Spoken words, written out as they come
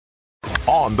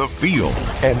on the field,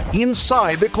 and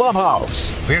inside the clubhouse.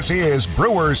 This is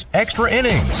Brewers Extra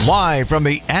Innings, live from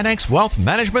the Annex Wealth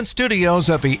Management Studios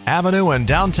at the Avenue in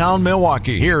downtown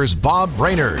Milwaukee. Here's Bob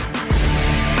Brainerd.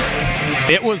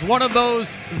 It was one of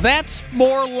those "that's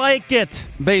more like it"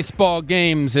 baseball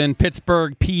games in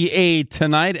Pittsburgh, PA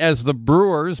tonight as the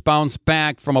Brewers bounce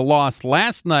back from a loss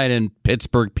last night in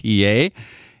Pittsburgh, PA,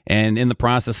 and in the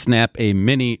process snap a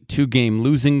mini 2-game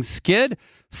losing skid.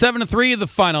 7-3 the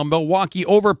final. Milwaukee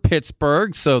over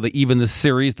Pittsburgh, so they even the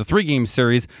series, the 3-game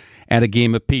series, at a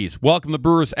game apiece. Welcome to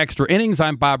Brewers Extra Innings.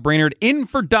 I'm Bob Brainerd, in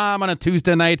for Dom on a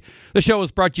Tuesday night. The show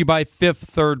is brought to you by Fifth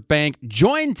Third Bank.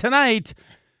 Joined tonight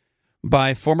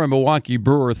by former Milwaukee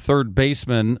Brewer third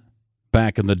baseman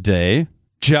back in the day,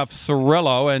 Jeff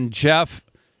Cirillo. And Jeff,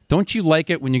 don't you like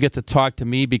it when you get to talk to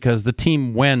me because the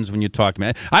team wins when you talk to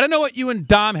me? I don't know what you and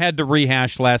Dom had to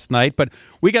rehash last night, but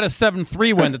we got a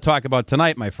 7-3 win to talk about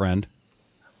tonight, my friend.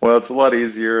 Well, it's a lot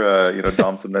easier.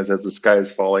 Dom sometimes has the sky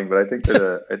is falling, but I think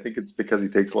it's because he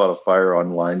takes a lot of fire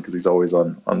online because he's always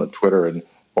on the Twitter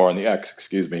or on the X,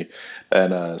 excuse me.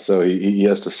 And so he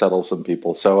has to settle some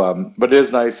people. So, but it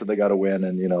is nice that they got a win.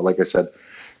 And, like I said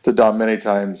to Dom many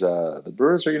times, the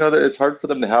Brewers are, it's hard for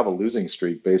them to have a losing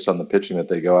streak based on the pitching that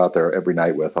they go out there every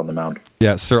night with on the mound.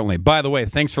 Yeah, certainly. By the way,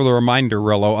 thanks for the reminder,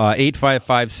 Rillo.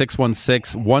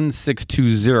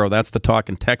 855-616-1620. That's the talk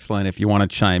and text line if you want to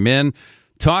chime in.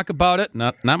 Talk about it.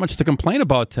 Not much to complain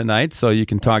about tonight, so you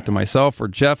can talk to myself or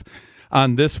Jeff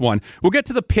on this one. We'll get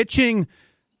to the pitching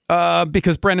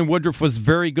because Brandon Woodruff was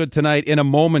very good tonight in a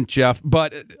moment, Jeff.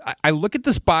 But I look at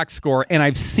this box score, and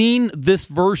I've seen this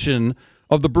version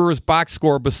of the Brewers box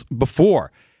score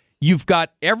before. You've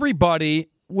got everybody,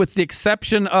 with the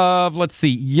exception of, let's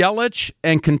see, Yelich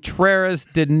and Contreras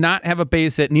did not have a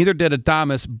base hit. Neither did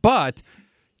Adames, but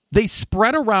they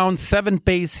spread around 7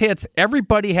 base hits.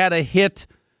 Everybody had a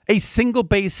single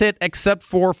base hit, except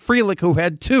for Frelick, who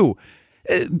had 2.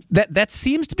 That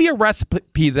seems to be a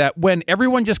recipe that when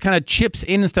everyone just kind of chips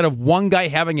in instead of one guy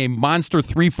having a monster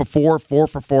 3 for 4, 4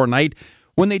 for 4 night,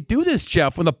 when they do this,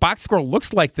 Jeff, when the box score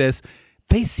looks like this,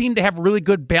 they seem to have really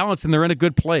good balance and they're in a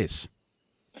good place.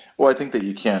 Well, I think that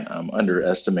you can't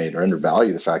underestimate or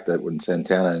undervalue the fact that when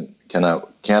Santana kind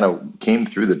of came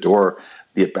through the door,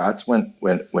 the at-bats when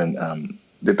the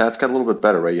at-bats got a little bit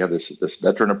better, right? You have this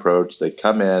veteran approach. They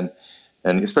come in,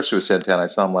 and especially with Santana, I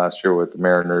saw him last year with the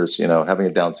Mariners, having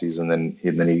a down season, and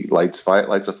then he lights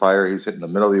a fire. He was hitting the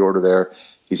middle of the order there.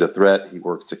 He's a threat. He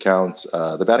works the counts.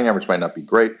 The batting average might not be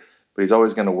great, but he's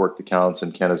always going to work the counts,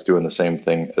 and Ken is doing the same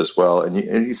thing as well. And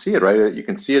you see it, right? You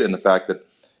can see it in the fact that,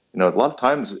 a lot of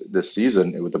times this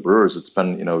season with the Brewers, it's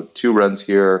been, 2 runs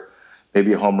here,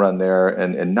 maybe a home run there,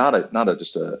 and not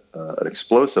just an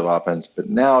explosive offense, but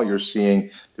now you're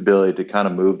seeing the ability to kind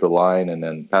of move the line and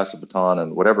then pass the baton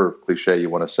and whatever cliche you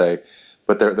want to say.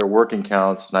 But they're working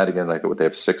counts tonight again. Like they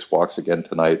have 6 walks again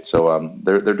tonight, so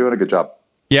they're doing a good job.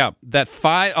 Yeah, that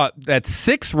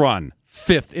 6-run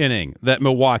 5th inning that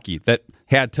Milwaukee that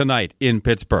had tonight in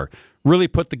Pittsburgh really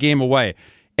put the game away.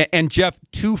 And Jeff,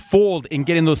 twofold in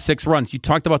getting those 6 runs. You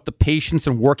talked about the patience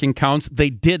and working counts.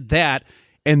 They did that.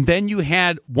 And then you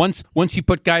had, once you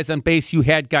put guys on base, you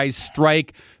had guys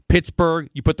strike.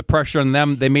 Pittsburgh, you put the pressure on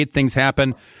them. They made things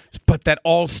happen. But that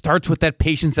all starts with that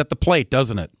patience at the plate,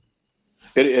 doesn't it?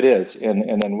 It is.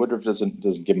 And then Woodruff doesn't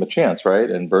give him a chance, right?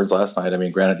 And Burns last night,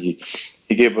 granted,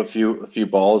 he gave a few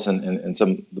balls and some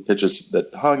of the pitches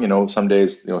that hung. Some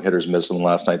days, hitters miss them.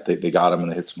 Last night, they got him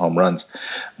and they hit some home runs.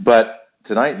 But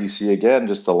tonight, you see again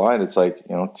just the line. It's like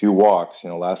 2 walks.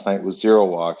 Last night was 0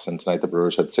 walks, and tonight the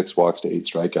Brewers had 6 walks to 8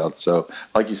 strikeouts. So,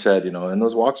 like you said, and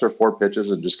those walks are 4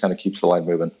 pitches, and just kind of keeps the line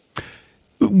moving.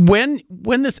 When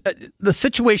this the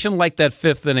situation like that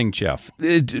 5th inning, Jeff,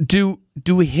 do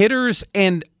hitters,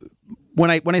 and when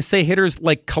I say hitters,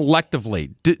 like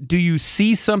collectively, do you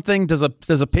see something? Does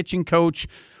a pitching coach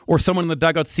or someone in the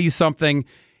dugout see something?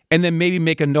 And then maybe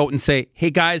make a note and say, hey,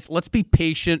 guys, let's be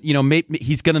patient. Maybe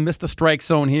he's going to miss the strike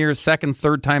zone here, 2nd,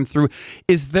 3rd time through.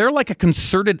 Is there like a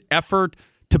concerted effort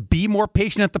to be more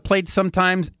patient at the plate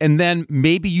sometimes? And then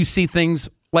maybe you see things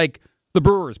like the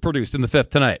Brewers produced in the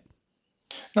 5th tonight.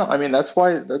 No, that's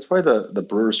why the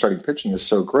Brewers starting pitching is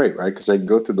so great, right? Because they can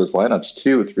go through those lineups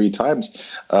 2 or 3 times.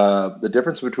 The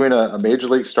difference between a major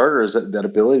league starter is that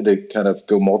ability to kind of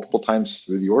go multiple times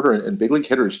through the order. And big league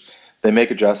hitters, they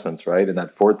make adjustments, right? In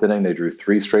that 4th inning, they drew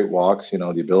 3 straight walks.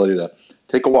 The ability to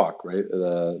take a walk, right?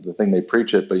 The thing they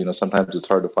preach it, but sometimes it's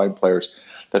hard to find players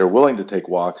that are willing to take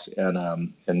walks.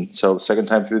 And so 2nd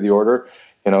time through the order,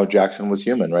 Jackson was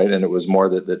human, right? And it was more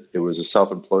that it was a self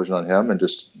implosion on him, and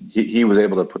just he was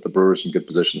able to put the Brewers in good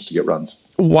positions to get runs.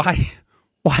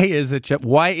 Why is it, Jeff?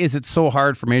 Why is it so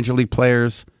hard for Major League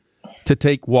players to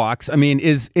take walks? I mean,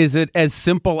 is it as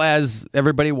simple as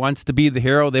everybody wants to be the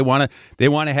hero? They want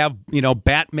to have,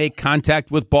 bat make contact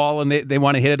with ball, and they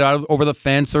want to hit it out over the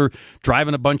fence or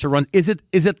driving a bunch of runs. Is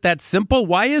it that simple?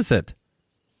 Why is it?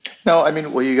 No, I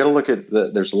mean, well, you got to look at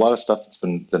there's a lot of stuff that's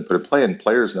been put in play, and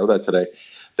players know that today.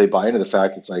 They buy into the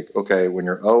fact it's like, okay, when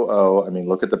you're 0-0, I mean,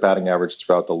 look at the batting average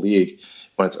throughout the league.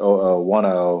 When it's 0-0,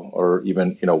 1-0, or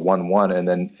even 1-1,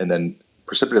 and then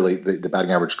precipitously the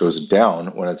batting average goes down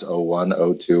when it's 0-1,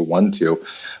 0-2,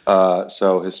 1-2.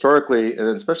 So historically, and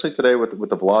especially today with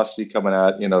the velocity coming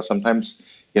at, sometimes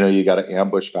you got to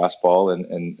ambush fastball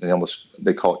and almost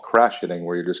they call it crash hitting,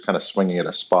 where you're just kind of swinging at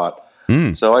a spot.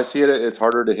 So I see it's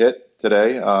harder to hit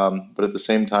today, but at the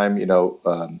same time,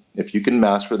 if you can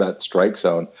master that strike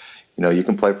zone, you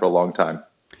can play for a long time.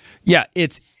 Yeah,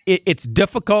 it's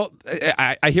difficult.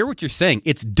 I hear what you're saying.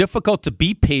 It's difficult to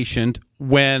be patient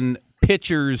when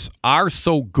pitchers are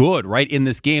so good, right, in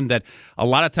this game that a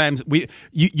lot of times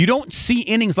you don't see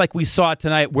innings like we saw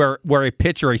tonight where a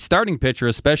pitcher, a starting pitcher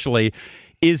especially,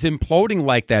 is imploding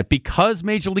like that. Because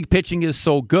Major League pitching is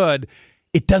so good,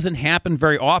 it doesn't happen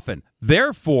very often.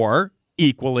 Therefore,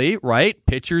 equally, right,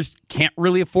 pitchers can't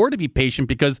really afford to be patient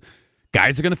because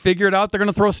guys are going to figure it out. They're going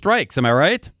to throw strikes. Am I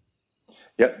right?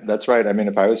 Yeah, that's right. I mean,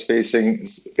 if I was facing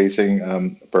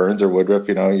Burns or Woodruff,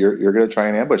 you're going to try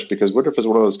and ambush, because Woodruff is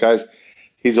one of those guys.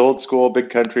 He's old school,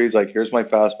 big country. He's like, here's my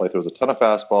fastball. He throws a ton of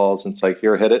fastballs, and it's like,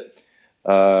 here, hit it.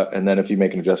 And then if you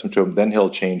make an adjustment to him, then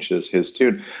he'll change his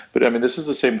tune. But I mean, this is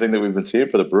the same thing that we've been seeing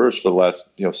for the Brewers for the last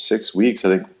 6 weeks.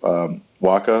 I think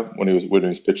Waka, when he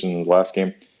was pitching in his last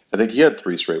game, I think he had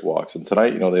 3 straight walks, and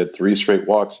tonight, they had 3 straight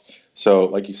walks. So,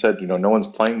 like you said, no one's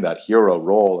playing that hero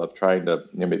role of trying to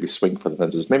maybe swing for the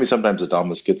fences. Maybe sometimes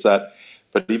Adames gets that,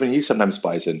 but even he sometimes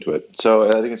buys into it. So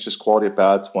I think it's just quality at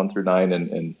bats 1 through 9,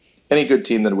 and any good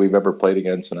team that we've ever played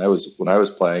against, and when I was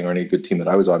playing, or any good team that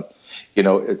I was on,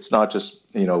 it's not just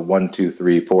 1, 2,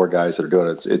 3, 4 guys that are doing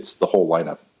it. It's the whole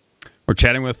lineup. We're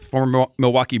chatting with former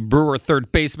Milwaukee Brewer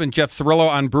third baseman Jeff Cirillo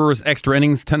on Brewers Extra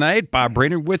Innings tonight. Bob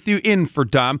Brainerd with you in for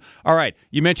Dom. All right,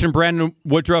 you mentioned Brandon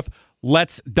Woodruff.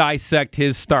 Let's dissect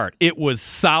his start. It was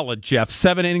solid, Jeff.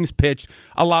 7 innings pitched,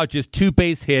 allowed just 2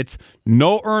 base hits,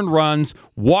 no earned runs,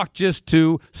 walked just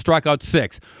 2, struck out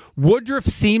 6. Woodruff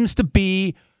seems to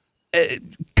be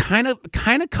kind of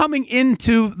coming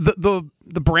into the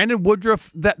Brandon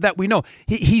Woodruff that we know.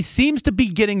 He seems to be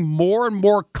getting more and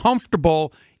more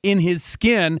comfortable in his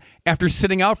skin after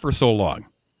sitting out for so long.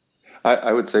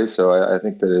 I would say so. I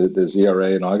think that the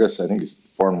ERA in August, I think he's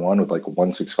 4-1 with like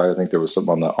 1.65. I think there was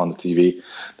something on the TV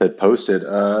that posted.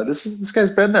 This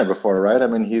guy's been there before, right? I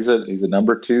mean, he's a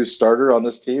number 2 starter on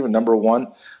this team and number 1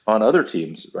 on other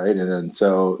teams, right? And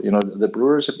so the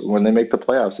Brewers, when they make the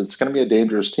playoffs, it's going to be a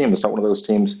dangerous team. It's not one of those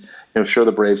teams. Sure,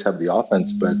 the Braves have the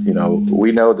offense, but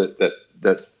we know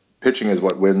that pitching is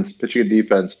what wins. Pitching and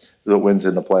defense is what wins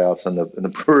in the playoffs, and the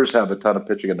Brewers have a ton of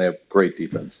pitching, and they have great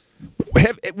defense.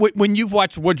 When you've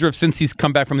watched Woodruff since he's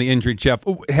come back from the injury, Jeff,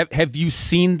 have you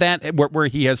seen that where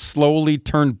he has slowly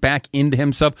turned back into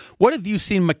himself? What have you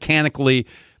seen mechanically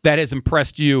that has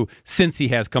impressed you since he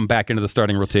has come back into the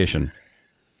starting rotation?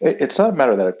 It's not a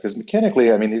matter of that, because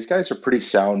mechanically, I mean, these guys are pretty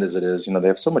sound as it is. They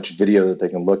have so much video that they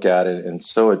can look at, and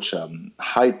so much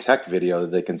high-tech video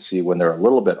that they can see when they're a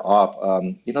little bit off.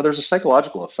 There's a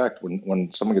psychological effect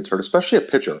when someone gets hurt, especially a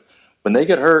pitcher. When they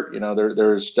get hurt,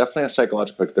 there's definitely a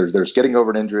psychological effect. There's getting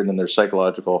over an injury, and then there's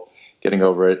psychological getting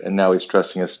over it, and now he's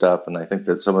trusting his stuff. And I think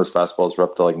that some of his fastballs were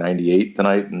up to like 98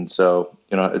 tonight, and so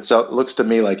it looks to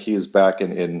me like he's back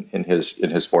in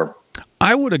his form.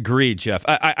 I would agree, Jeff.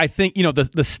 I think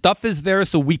the stuff is there,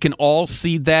 so we can all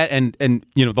see that, and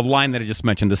the line that I just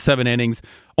mentioned, the 7 innings,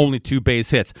 only 2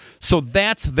 base hits. So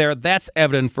that's there. That's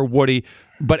evident for Woody.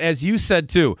 But as you said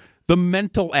too, the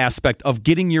mental aspect of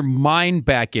getting your mind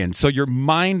back in, so your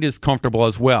mind is comfortable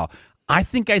as well. I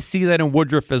think I see that in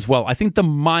Woodruff as well. I think the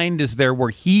mind is there where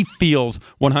he feels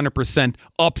 100%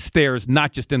 upstairs,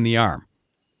 not just in the arm.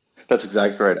 That's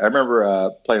exactly right. I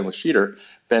remember playing with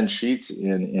Ben Sheets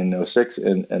in 06,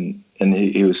 and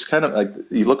he was kind of like,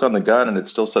 you look on the gun and it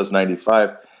still says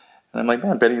 95. And I'm like,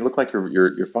 man, Benny, you look like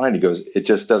you're fine. He goes, it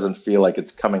just doesn't feel like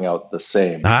it's coming out the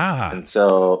same. And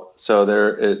so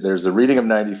there's the reading of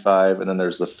 95, and then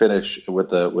there's the finish with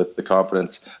the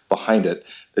confidence behind it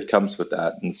that comes with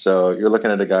that. And so you're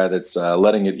looking at a guy that's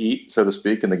letting it eat, so to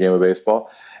speak, in the game of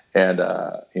baseball. And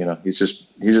he's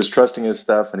just trusting his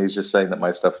stuff, and he's just saying that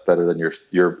my stuff's better than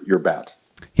your bat.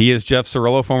 He is Jeff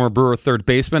Cirillo, former Brewer third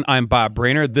baseman. I'm Bob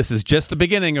Brainerd. This is just the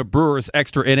beginning of Brewers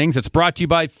Extra Innings. It's brought to you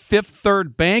by Fifth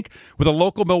Third Bank. With a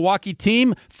local Milwaukee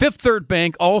team, Fifth Third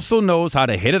Bank also knows how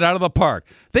to hit it out of the park.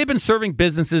 They've been serving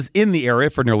businesses in the area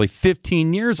for nearly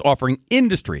 15 years, offering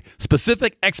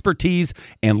industry-specific expertise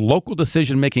and local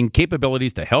decision-making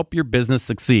capabilities to help your business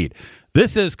succeed.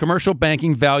 This is commercial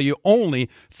banking value only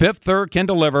Fifth Third can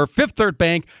deliver. Fifth Third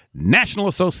Bank, National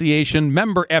Association,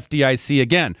 member FDIC.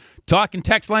 Again, talk and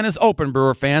text line is open,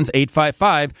 Brewer fans,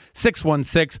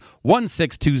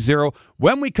 855-616-1620.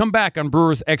 When we come back on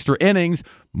Brewers Extra Innings,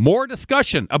 more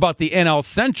discussion about the NL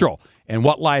Central and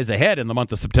what lies ahead in the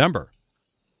month of September.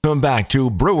 Come back to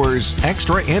Brewers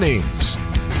Extra Innings.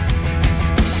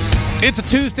 It's a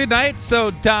Tuesday night, so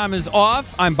Dom is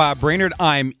off. I'm Bob Brainerd.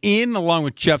 I'm in, along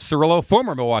with Jeff Cirillo,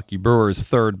 former Milwaukee Brewers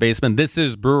third baseman. This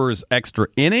is Brewers Extra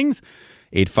Innings.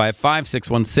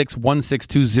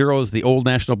 855-616-1620 is the Old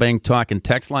National Bank talk and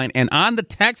text line. And on the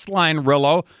text line,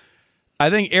 Rillo,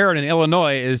 I think Aaron in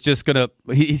Illinois is just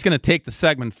he's gonna take the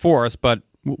segment for us, but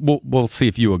we'll see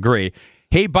if you agree.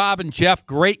 Hey, Bob and Jeff,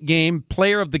 great game.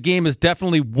 Player of the game is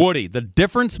definitely Woody. The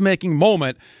difference-making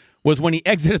moment was when he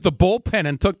exited the bullpen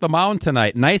and took the mound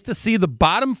tonight. Nice to see the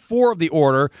bottom four of the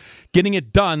order getting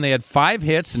it done. They had 5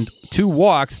 hits and 2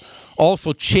 walks.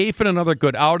 Also, Chafin, another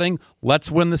good outing. Let's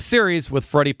win the series with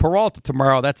Freddie Peralta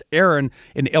tomorrow. That's Aaron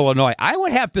in Illinois. I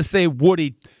would have to say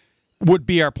Woody would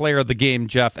be our player of the game,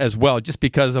 Jeff, as well, just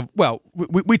because of, well,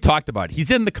 we talked about it. He's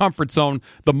in the comfort zone.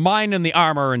 The mind and the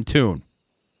arm are in tune.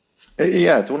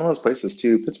 Yeah, it's one of those places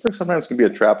too. Pittsburgh sometimes can be a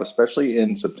trap, especially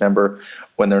in September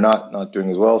when they're not doing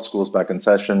as well. School's back in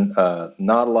session.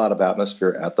 Not a lot of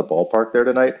atmosphere at the ballpark there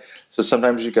tonight. So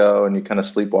sometimes you go and you kind of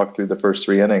sleepwalk through the first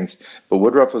 3 innings. But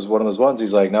Woodruff was one of those ones.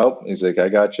 He's like, nope. He's like, I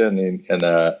got you. And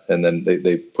then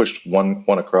they pushed one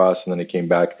across, and then he came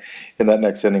back in that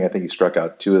next inning. I think he struck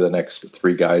out 2 of the next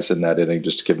 3 guys in that inning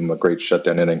just to give him a great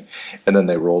shutdown inning. And then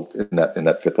they rolled in that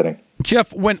 5th inning.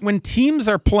 Jeff, when teams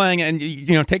are playing, and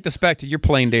take this back to your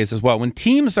playing days as well, when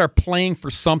teams are playing for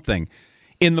something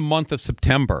in the month of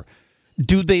September,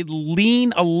 do they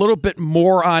lean a little bit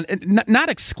more on, not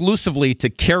exclusively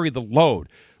to carry the load,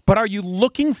 but are you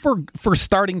looking for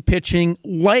starting pitching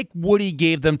like Woody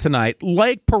gave them tonight,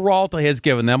 like Peralta has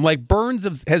given them, like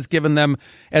Burns has given them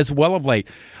as well of late?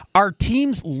 Are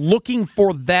teams looking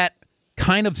for that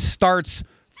kind of starts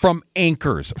from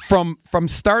anchors, from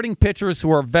starting pitchers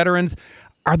who are veterans?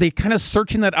 Are they kind of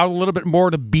searching that out a little bit more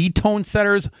to be tone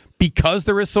setters because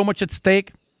there is so much at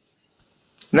stake?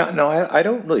 No, I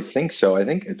don't really think so. I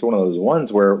think it's one of those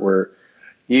ones where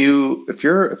if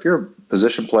you're a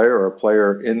position player or a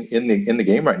player in the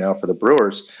game right now for the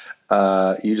Brewers,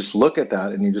 you just look at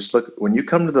that and you just look when you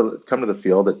come to the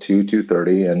field at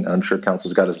 2:30, and I'm sure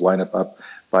Council's got his lineup up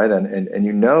by then, and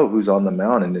you know who's on the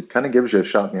mound, and it kind of gives you a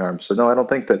shot in the arm. So no, I don't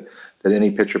think that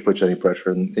any pitcher puts any pressure.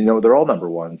 And they're all number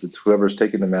ones. It's whoever's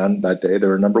taking the mound that day,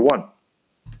 they're number one.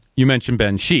 You mentioned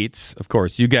Ben Sheets, of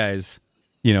course. You guys,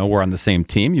 were on the same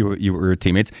team. You were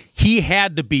teammates. He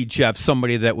had to be, Jeff,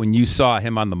 somebody that when you saw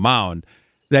him on the mound,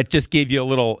 that just gave you a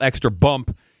little extra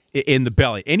bump in the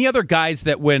belly. Any other guys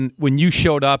that when you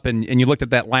showed up and you looked at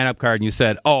that lineup card and you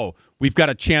said, oh, we've got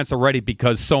a chance already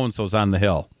because so-and-so's on the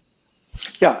hill?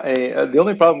 Yeah, the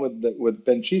only problem with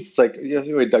Ben Sheets, it's like, we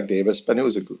had Doug Davis. Ben, who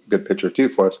was a good pitcher too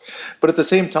for us. But at the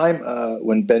same time,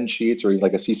 when Ben Sheets or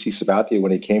like a CC Sabathia,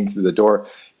 when he came through the door,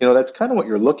 that's kind of what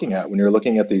you're looking at when you're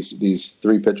looking at these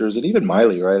 3 pitchers, and even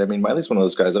Miley, right? I mean, Miley's one of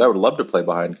those guys that I would love to play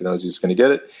behind. He's going to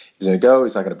get it, he's going to go,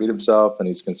 he's not going to beat himself, and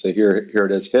he's going to say, here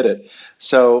it is, hit it.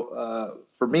 So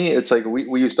for me, it's like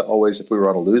we used to always, if we were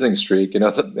on a losing streak,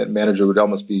 the manager would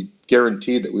almost be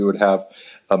guaranteed that we would have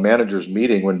a manager's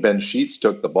meeting when Ben Sheets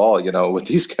took the ball, with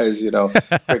these guys,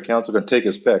 Craig Counsell going to take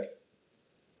his pick.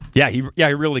 Yeah, he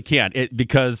really can.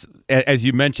 Because, as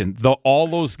you mentioned, all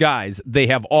those guys, they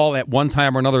have all at one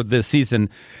time or another this season,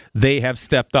 they have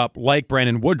stepped up, like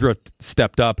Brandon Woodruff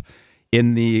stepped up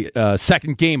in the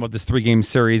second game of this 3-game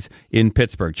series in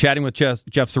Pittsburgh. Chatting with Jeff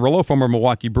Cirillo, former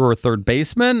Milwaukee Brewer third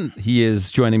baseman. He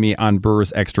is joining me on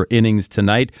Brewers Extra Innings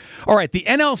tonight. All right, the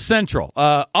NL Central.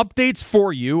 Updates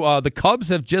for you. The Cubs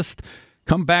have just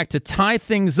come back to tie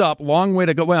things up. Long way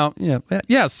to go. Well,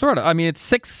 yeah, sort of. I mean,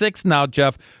 it's 6-6 now,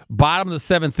 Jeff. Bottom of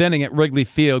the 7th inning at Wrigley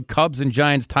Field. Cubs and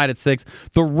Giants tied at 6.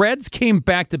 The Reds came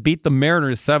back to beat the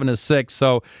Mariners 7-6,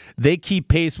 so they keep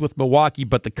pace with Milwaukee.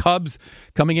 But the Cubs,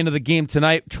 coming into the game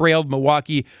tonight, trailed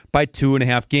Milwaukee by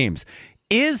 2.5 games.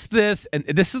 Is this, and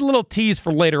this is a little tease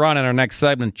for later on in our next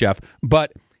segment, Jeff,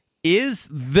 but is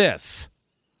this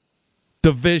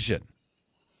division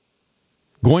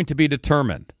going to be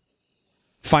determined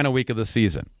final week of the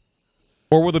season?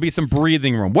 Or will there be some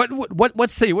breathing room? What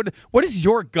does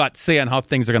your gut say on how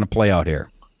things are going to play out here?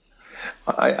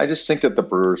 I just think that the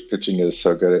Brewers pitching is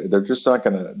so good. They're not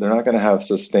gonna have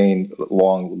sustained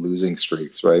long losing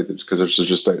streaks, right? Because there's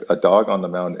just a dog on the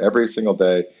mound every single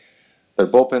day. Their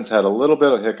bullpen's had a little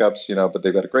bit of hiccups, but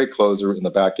they've got a great closer in the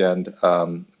back end.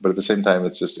 But at the same time,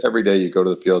 it's just every day you go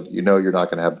to the field, you're not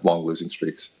going to have long losing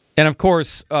streaks. And of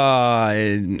course, for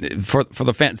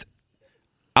the fans,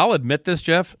 I'll admit this,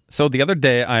 Jeff. So the other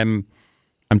day, I'm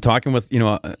talking with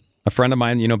a friend of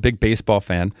mine, big baseball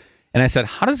fan. And I said,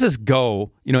 how does this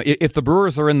go? If the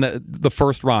Brewers are in the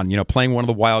first round, playing one of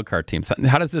the wild card teams,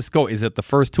 how does this go? Is it the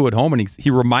first two at home? And he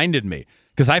reminded me,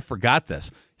 because I forgot this.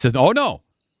 He says, oh, no,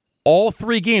 all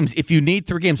 3 games, if you need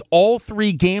 3 games, all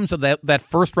 3 games of that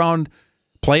first round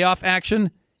playoff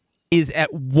action is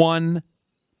at one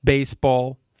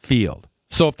baseball field.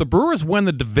 So if the Brewers win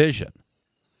the division,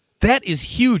 that is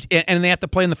huge. And they have to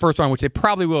play in the first round, which they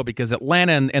probably will, because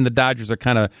Atlanta and the Dodgers are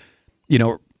kind of,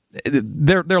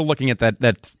 they're looking at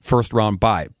that first round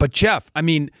bye. But Jeff,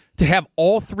 to have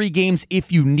all 3 games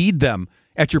if you need them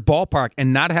at your ballpark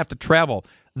and not have to travel,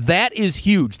 that is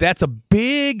huge. That's a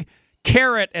big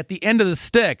carrot at the end of the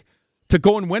stick to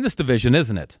go and win this division,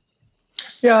 isn't it?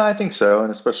 Yeah, I think so, and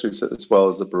especially as well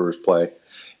as the Brewers play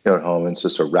at home. It's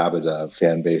just a rabid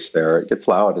fan base there. It gets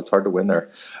loud. It's hard to win there.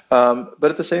 But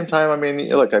at the same time,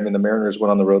 the Mariners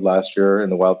went on the road last year in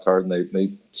the wild card, and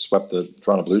they swept the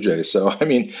Toronto Blue Jays. So,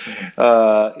 they're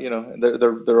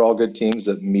all good teams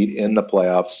that meet in the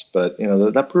playoffs. But,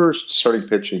 that Brewers starting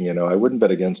pitching, I wouldn't bet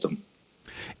against them.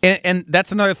 And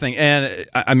that's another thing. And,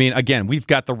 again, we've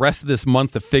got the rest of this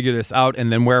month to figure this out,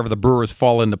 and then wherever the Brewers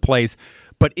fall into place.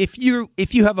 But if you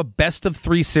have a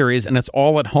best-of-3 series and it's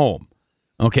all at home,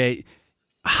 okay,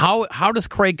 how does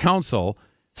Craig Counsell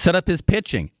set up his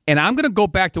pitching? And I'm going to go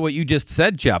back to what you just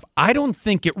said, Jeff. I don't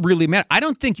think it really matters. I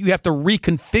don't think you have to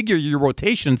reconfigure your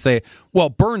rotation and say, well,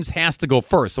 Burns has to go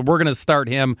first, so we're going to start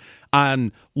him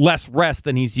on less rest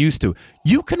than he's used to.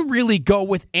 You can really go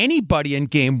with anybody in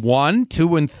game 1,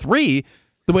 2, and 3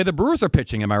 the way the Brewers are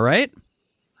pitching. Am I right?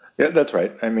 Yeah, that's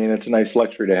right. It's a nice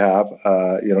luxury to have.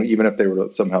 Even if they were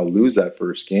to somehow lose that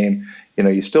first game,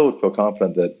 you still would feel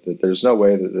confident that there's no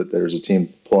way that there's a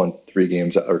team pulling 3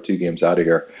 games or 2 games out of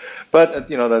here. But,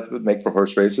 that would make for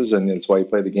horse races, and it's why you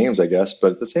play the games, I guess.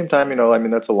 But at the same time,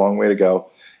 that's a long way to go.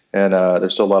 And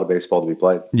there's still a lot of baseball to be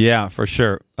played. Yeah, for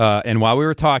sure. And while we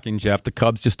were talking, Jeff, the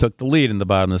Cubs just took the lead in the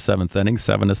bottom of the 7th inning,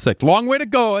 7-6. Long way to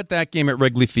go at that game at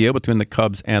Wrigley Field between the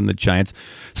Cubs and the Giants.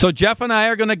 So Jeff and I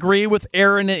are going to agree with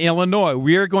Aaron in Illinois.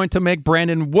 We are going to make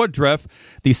Brandon Woodruff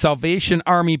the Salvation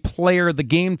Army player of the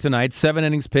game tonight. 7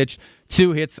 innings pitched,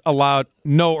 2 hits allowed,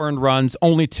 no earned runs,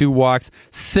 only 2 walks,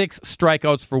 6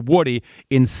 strikeouts for Woody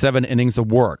in 7 innings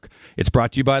of work. It's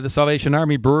brought to you by the Salvation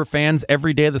Army. Brewer fans,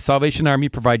 every day the Salvation Army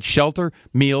provides shelter,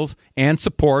 meals, and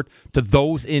support to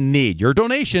those in need. Your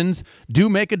donations do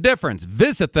make a difference.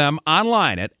 Visit them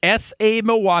online at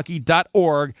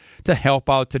samilwaukee.org to help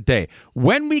out today.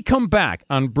 When we come back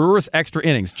on Brewers Extra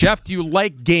Innings, Jeff, do you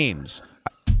like games?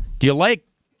 Do you like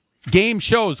game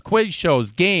shows, quiz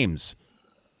shows, games?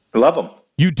 I love them.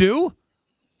 You do?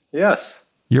 Yes.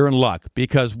 You're in luck,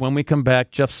 because when we come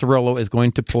back, Jeff Cirillo is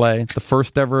going to play the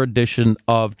first ever edition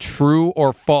of True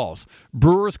or False.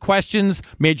 Brewers questions,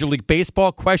 Major League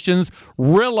Baseball questions.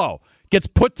 Rillo gets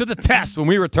put to the test when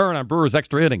we return on Brewers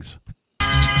Extra Innings.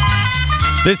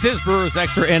 This is Brewers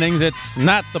Extra Innings. It's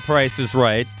not The Price is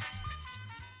Right.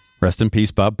 Rest in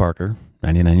peace, Bob Barker,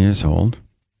 99 years old.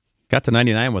 Got to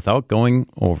 99 without going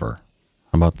over.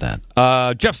 How about that?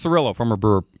 Jeff Cirillo, former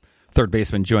Brewer third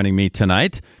baseman, joining me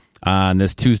tonight on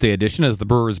this Tuesday edition as the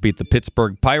Brewers beat the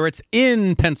Pittsburgh Pirates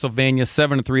in Pennsylvania,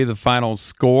 7-3, the final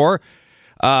score.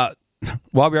 While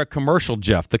we were at commercial,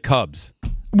 Jeff, the Cubs.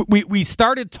 We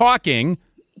started talking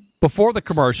before the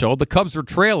commercial. The Cubs were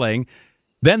trailing.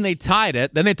 Then they tied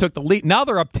it. Then they took the lead. Now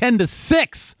they're up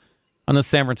 10-6 on the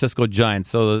San Francisco Giants.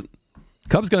 So the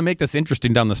Cubs going to make this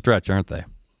interesting down the stretch, aren't they?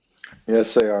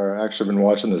 Yes, they are. I've actually been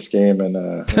watching this game,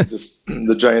 and just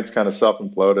the Giants kind of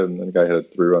self-imploded, and then the guy hit a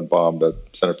 3-run bomb to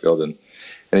center field, and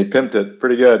he pimped it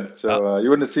pretty good. So you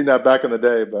wouldn't have seen that back in the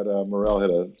day, but Morel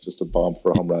hit just a bomb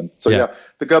for a home run. So yeah,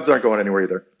 the Cubs aren't going anywhere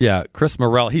either. Yeah, Chris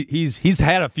Morel, he's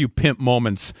had a few pimp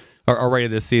moments already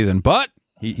this season, but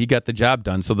he got the job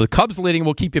done. So the Cubs leading.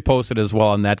 We'll keep you posted as well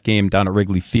on that game down at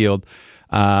Wrigley Field.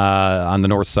 On the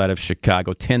north side of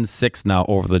Chicago, 10-6 now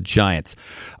over the Giants.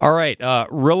 All right,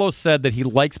 Rillo said that he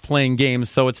likes playing games,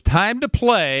 so it's time to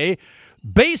play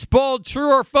Baseball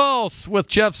True or False with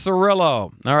Jeff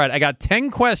Cirillo. All right, I got 10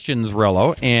 questions,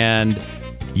 Rillo, and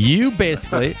you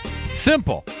basically,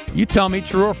 simple, you tell me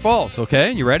true or false,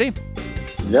 okay? You ready?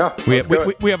 Yeah,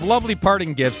 we have lovely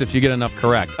parting gifts if you get enough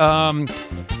correct.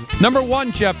 Number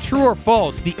one, Jeff, true or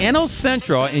false? The NL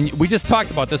Central, and we just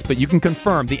talked about this, but you can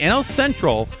confirm, the NL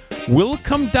Central will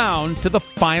come down to the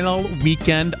final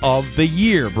weekend of the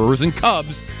year. Brewers and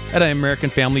Cubs at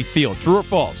American Family Field. True or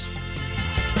false?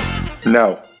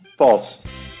 No, false.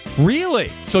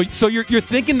 Really? So you're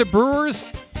thinking the Brewers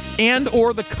and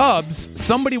or the Cubs,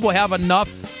 somebody will have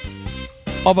enough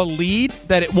of a lead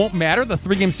that it won't matter? The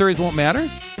 3-game series won't matter?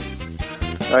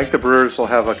 I think the Brewers will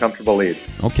have a comfortable lead.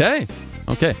 Okay.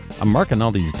 I'm marking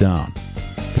all these down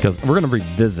because we're going to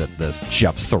revisit this,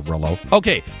 Jeff Cirillo.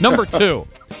 Okay, number 2.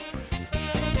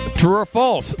 True or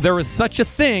false? There is such a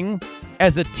thing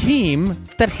as a team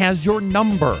that has your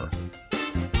number.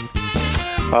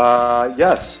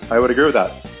 Yes, I would agree with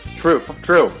that. True.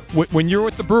 When you were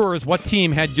with the Brewers, what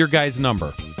team had your guy's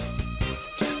number?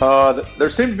 There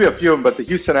seemed to be a few of them, but the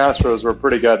Houston Astros were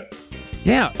pretty good.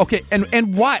 Yeah, okay.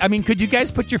 And why? I mean, could you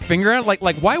guys put your finger on it?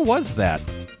 Like why was that?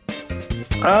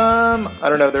 I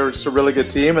don't know. They were just a really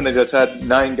good team, and they just had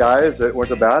 9 guys that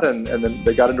weren't bad, and then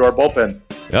they got into our bullpen.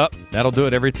 Yep, that'll do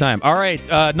it every time. All right,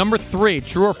 number 3,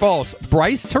 true or false?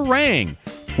 Bryce Terang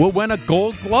will win a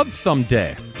Gold Glove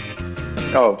someday.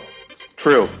 Oh,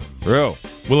 true. True.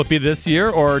 Will it be this year,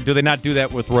 or do they not do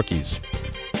that with rookies?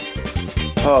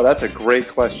 Oh, that's a great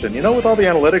question. With all the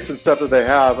analytics and stuff that they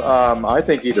have, I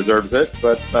think he deserves it,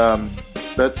 but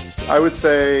I would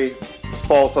say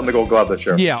false on the Gold Glove this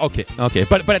year. Yeah, okay.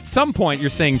 But at some point, you're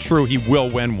saying true, he will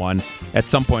win one at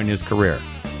some point in his career.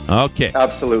 Okay.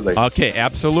 Absolutely. Okay,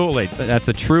 absolutely. That's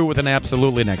a true with an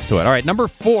absolutely next to it. All right, number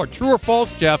 4, true or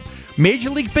false, Jeff? Major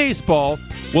League Baseball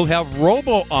will have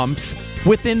robo-umps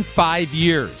within 5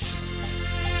 years.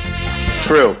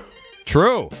 True.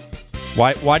 True.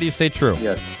 Why do you say true?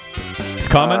 Yeah. It's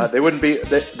coming? They wouldn't be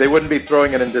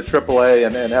throwing it into AAA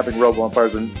and having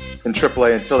robo-umpires in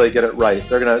AAA until they get it right.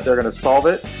 They're gonna solve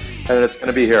it, and it's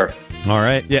gonna be here. All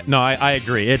right. Yeah. No, I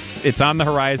agree. It's on the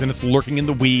horizon. It's lurking in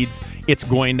the weeds. It's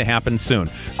going to happen soon.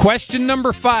 Question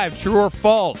number 5: true or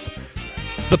false?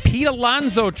 The Pete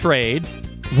Alonso trade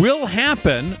will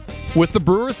happen with the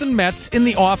Brewers and Mets in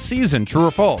the offseason. True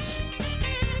or false?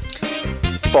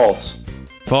 False.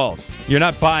 False. You're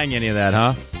not buying any of that,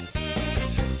 huh?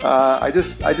 I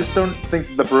just don't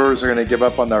think the Brewers are going to give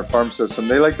up on their farm system.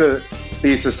 They like to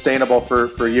be sustainable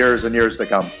for years and years to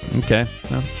come. Okay.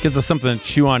 Well, gives us something to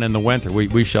chew on in the winter.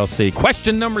 We shall see.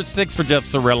 Question number 6 for Jeff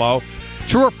Cirillo.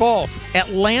 True or false?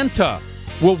 Atlanta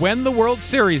will win the World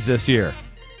Series this year.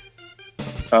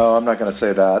 Oh, I'm not going to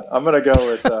say that. I'm going to go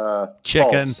with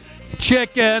chicken. False.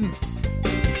 Chicken.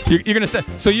 You're gonna say,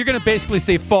 so you're gonna basically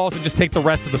say false and just take the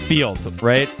rest of the field,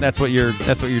 right? That's what you're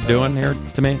doing here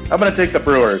to me. I'm gonna take the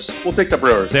Brewers. We'll take the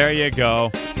Brewers. There you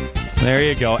go.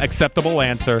 Acceptable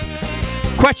answer.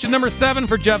 Question number 7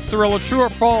 for Jeff Cirillo. True or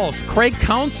false? Craig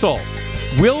Counsell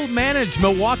will manage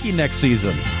Milwaukee next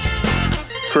season.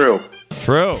 True.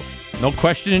 No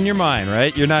question in your mind,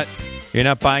 right? You're not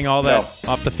buying all that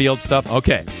off the field stuff.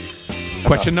 Okay.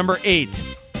 Question number 8.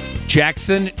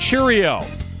 Jackson Chourio.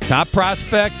 Top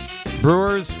prospect,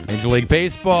 Brewers, Major League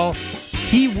Baseball.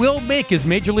 He will make his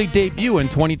Major League debut in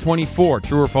 2024.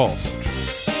 True or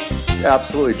false?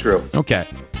 Absolutely true. Okay.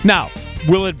 Now,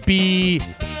 will it be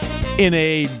in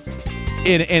a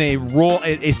role,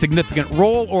 a significant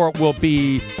role, or will it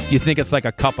be? Do you think it's like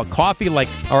a cup of coffee? Like,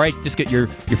 all right, just get your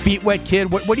feet wet,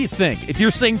 kid. What do you think? If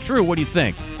you're saying true, what do you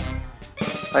think?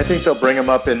 I think they'll bring him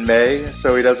up in May,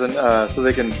 so he doesn't, so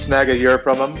they can snag a year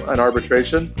from him on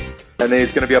arbitration. And then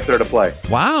he's going to be up there to play.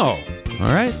 Wow. All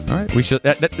right. We should.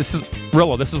 This is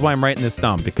Rillo. This is why I'm writing this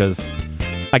down, because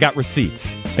I got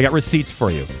receipts.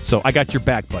 For you. So I got your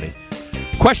back, buddy.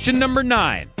 Question number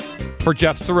 9 for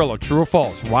Jeff Cirillo. True or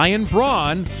false? Ryan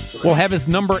Braun will have his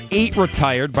number 8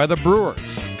 retired by the Brewers.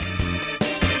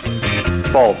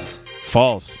 False.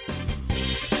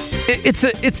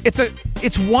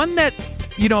 It's one that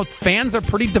fans are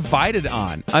pretty divided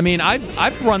on. I mean,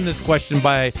 I've run this question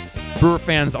by Brewer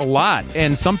fans a lot,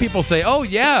 and some people say, oh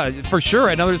yeah, for sure,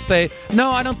 and others say,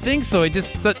 no, I don't think so. It just,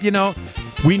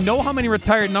 we know how many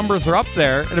retired numbers are up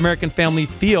there at American Family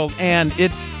Field, and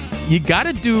you got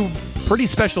to do pretty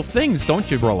special things, don't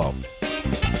you, Rollo?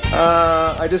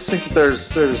 I just think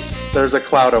that there's a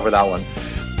cloud over that one.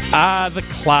 The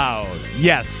cloud,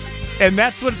 yes. And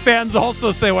that's what fans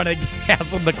also say when I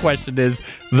ask them the question is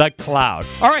the cloud.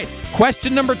 All right,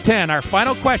 question number 10, our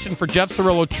final question for Jeff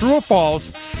Cirillo. True or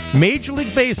false? Major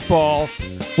League Baseball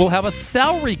will have a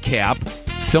salary cap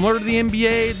similar to the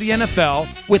NBA, the NFL,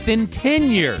 within 10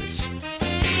 years.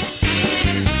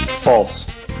 False.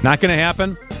 Not going to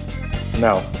happen?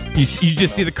 No. You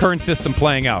just see the current system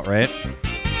playing out, right?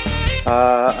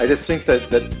 I just think that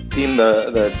the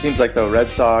teams like the Red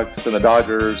Sox and the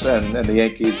Dodgers and the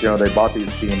Yankees, they bought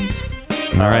these teams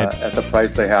at the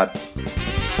price they had.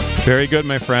 Very good,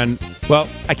 my friend. Well,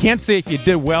 I can't say if you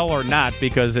did well or not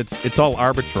because it's all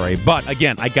arbitrary. But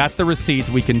again, I got the receipts.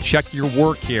 We can check your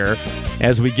work here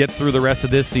as we get through the rest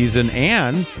of this season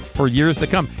and for years to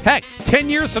come. Heck, 10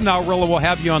 years from now, Rilla will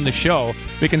have you on the show.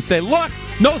 We can say, look,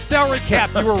 no salary cap.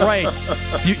 You were right.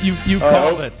 You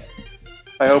called it.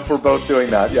 I hope we're both doing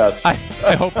that, yes. I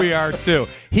hope we are, too.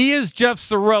 He is Jeff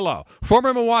Cirillo,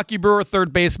 former Milwaukee Brewer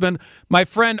third baseman. My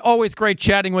friend, always great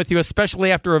chatting with you,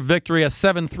 especially after a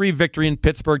 7-3 victory in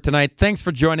Pittsburgh tonight. Thanks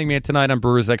for joining me tonight on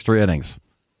Brewers Extra Innings.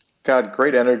 God,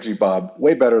 great energy, Bob.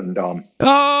 Way better than Dom.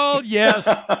 Oh, yes.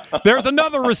 There's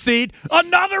another receipt.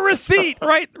 Another receipt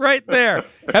right there.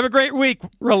 Have a great week,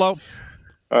 Rillo.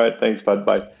 All right, thanks, bud.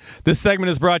 Bye. This segment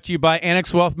is brought to you by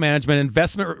Annex Wealth Management,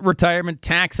 investment, retirement,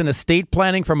 tax, and estate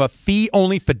planning from a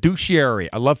fee-only fiduciary.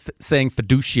 I love saying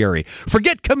fiduciary.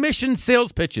 Forget commission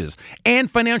sales pitches and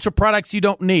financial products you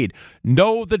don't need.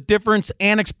 Know the difference.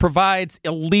 Annex provides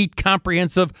elite,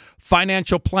 comprehensive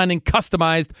financial planning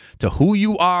customized to who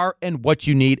you are and what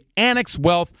you need.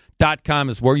 AnnexWealth.com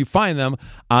is where you find them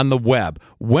on the web.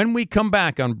 When we come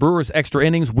back on Brewers Extra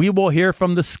Innings, we will hear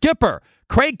from the skipper.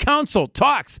 Craig Counsell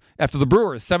talks after the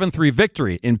Brewers' 7-3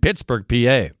 victory in Pittsburgh,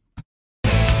 PA.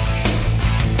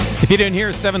 If you didn't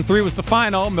hear, 7-3 was the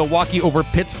final. Milwaukee over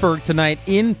Pittsburgh tonight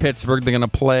in Pittsburgh. They're going to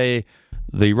play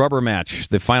the rubber match,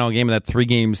 the final game of that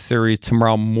 3-game series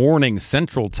tomorrow morning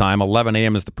Central Time. 11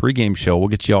 a.m. is the pregame show. We'll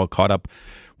get you all caught up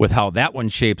with how that one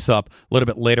shapes up a little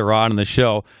bit later on in the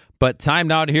show. But time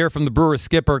now to hear from the Brewers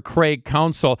skipper, Craig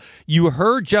Counsell. You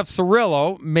heard Jeff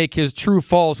Cirillo make his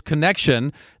true-false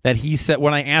connection that he said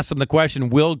when I asked him the question,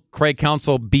 will Craig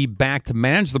Counsell be back to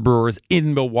manage the Brewers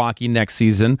in Milwaukee next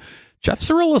season? Jeff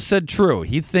Cirillo said true.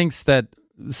 He thinks that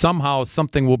somehow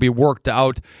something will be worked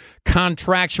out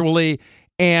contractually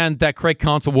and that Craig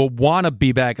Counsell will want to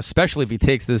be back, especially if he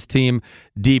takes this team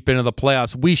deep into the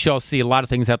playoffs. We shall see. A lot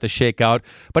of things have to shake out.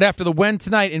 But after the win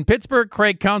tonight in Pittsburgh,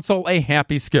 Craig Counsell, a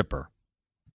happy skipper.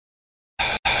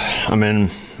 I mean,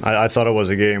 I thought it was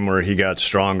a game where he got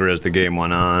stronger as the game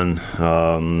went on,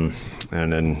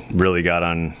 and then really got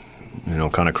on,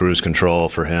 kind of cruise control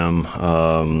for him.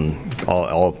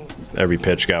 Every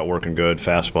pitch got working good.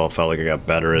 Fastball felt like it got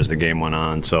better as the game went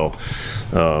on. So,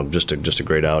 just a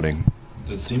great outing.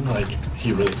 Does it seem like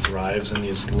he really thrives in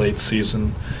these late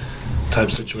season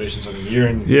type situations on year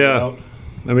in year out?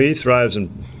 I mean, he thrives in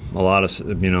a lot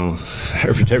of,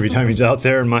 every time he's out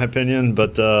there, in my opinion.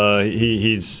 But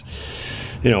he's,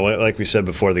 like we said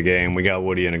before the game, we got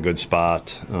Woody in a good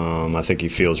spot. I think he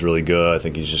feels really good. I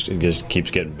think he just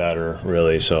keeps getting better,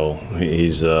 really. So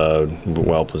he's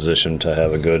well positioned to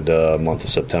have a good month of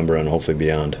September and hopefully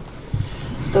beyond.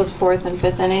 Those 4th and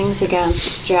 5th innings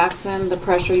against Jackson, the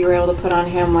pressure you were able to put on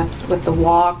him with the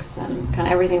walks and kind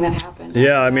of everything that happened.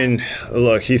 Yeah, I mean,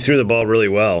 look, he threw the ball really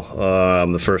well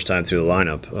the first time through the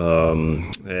lineup.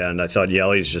 And I thought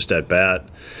Yelly's just at bat,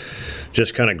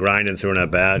 just kind of grinding through an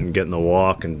at bat and getting the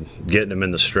walk and getting him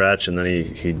in the stretch. And then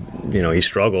he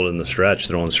struggled in the stretch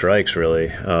throwing strikes, really.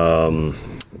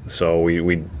 So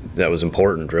we that was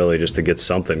important, really, just to get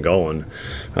something going.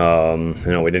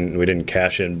 We didn't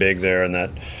cash in big there in that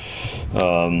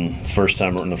first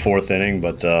time in the 4th inning,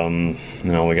 but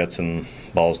we got some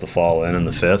balls to fall in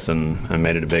the 5th and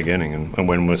made it a big inning and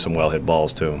win with some well hit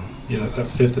balls too. Yeah, that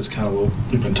 5th is kind of what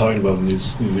we've been talking about in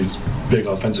these big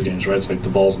offensive games, right? It's like the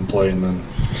ball's in play and then.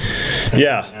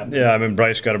 Yeah. I mean,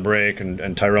 Bryce got a break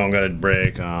and Tyrone got a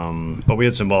break, but we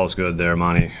had some balls good there.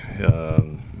 Monty,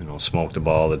 smoked a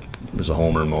ball that was a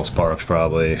homer in most parks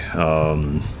probably.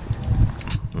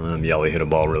 Yelly hit a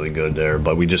ball really good there,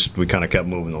 but we kind of kept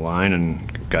moving the line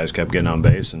and guys kept getting on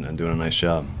base and doing a nice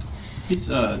job.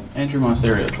 He's Andrew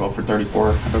Monasterio, 12 for 34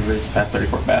 over his past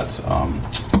 34 bats.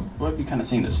 What have you kind of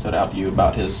seen that stood out to you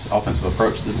about his offensive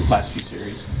approach to the last few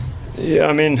series? Yeah,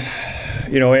 I mean,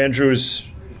 Andrew's,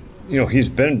 he's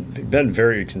been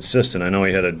very consistent. I know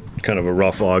he had a kind of a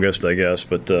rough August, I guess,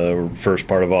 but first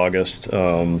part of August.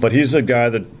 But he's a guy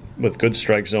that with good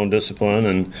strike zone discipline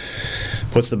and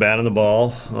puts the bat on the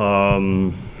ball.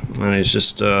 And he's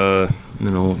just,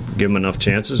 give him enough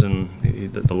chances, and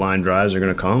the line drives are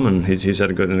going to come. And he's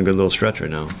had a good little stretch right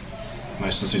now.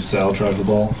 Nice to see Sal drive the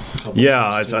ball. Yeah,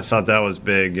 I thought that was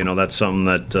big. That's something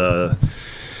that.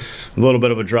 A little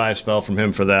bit of a dry spell from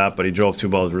him for that, but he drove 2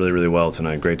 balls really, really well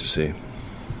tonight. Great to see.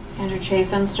 Andrew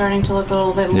Chafin starting to look a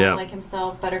little bit more like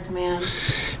himself, better command.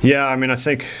 Yeah, I mean, I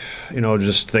think,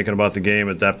 just thinking about the game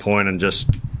at that point and just,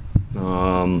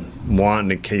 wanting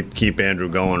to keep Andrew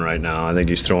going right now. I think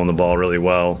he's throwing the ball really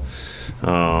well.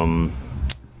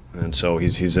 And so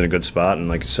he's in a good spot, and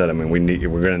like you said, I mean,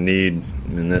 we're going to need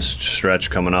in this stretch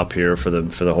coming up here for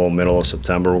the whole middle of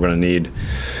September. We're going to need,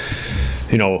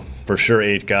 for sure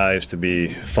 8 guys to be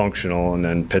functional and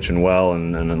then pitching well,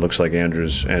 and it looks like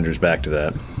Andrew's back to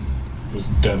that. Was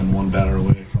Devin one batter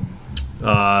away from?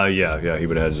 Yeah, he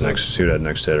would have had next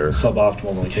hitter.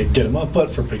 Suboptimal, like, hey, get him up,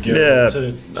 but for Piguet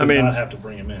to not have to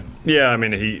bring him in. Yeah, I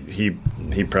mean, he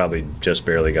probably just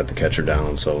barely got the catcher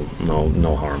down, so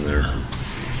no harm there.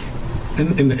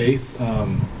 In the 8th,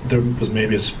 there was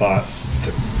maybe a spot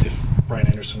that if Brian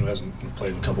Anderson, who hasn't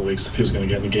played in a couple weeks, if he was going to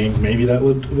get in the game, maybe that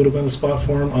would have been a spot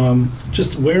for him.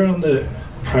 Just where on the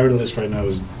priority list right now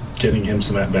is getting him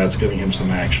some at-bats, getting him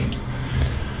some action?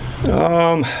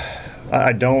 I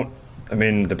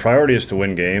mean, the priority is to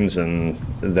win games, and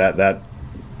that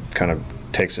kind of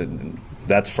takes it.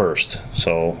 That's first.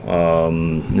 So,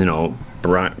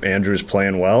 Andrew's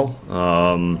playing well.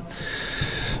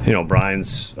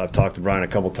 I've talked to Brian a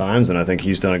couple times, and I think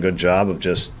he's done a good job of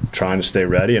just trying to stay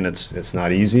ready, and it's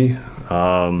not easy.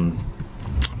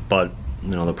 But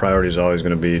the priority is always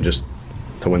going to be just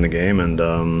to win the game, and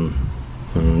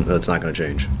that's not going to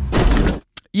change.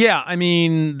 Yeah, I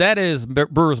mean, that is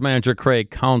Brewers manager Craig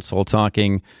Counsell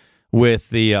talking with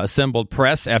the assembled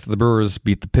press after the Brewers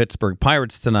beat the Pittsburgh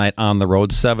Pirates tonight on the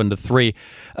road 7-3.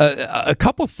 A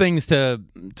couple things to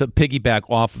piggyback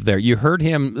off of there. You heard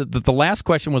him. The last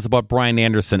question was about Brian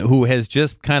Anderson, who has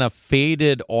just kind of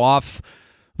faded off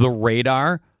the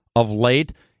radar of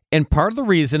late. And part of the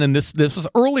reason, and this was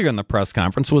earlier in the press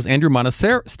conference, was Andrew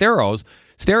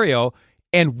Monasterio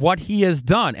and what he has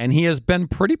done. And he has been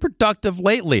pretty productive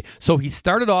lately. So he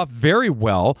started off very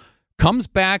well, comes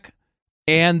back,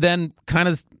 and then kind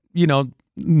of,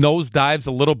 nosedives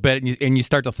a little bit, and you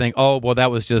start to think, oh, well,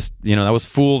 that was just, that was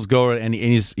fool's gold, and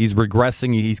he's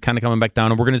regressing. He's kind of coming back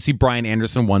down, and we're going to see Brian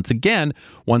Anderson once again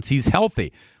once he's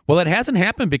healthy. Well, it hasn't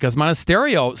happened because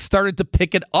Monasterio started to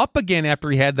pick it up again after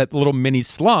he had that little mini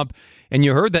slump, and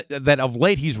you heard that of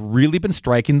late he's really been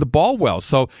striking the ball well.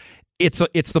 So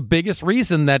it's the biggest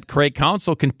reason that Craig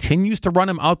Counsell continues to run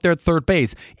him out there at third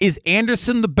base. Is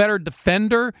Anderson the better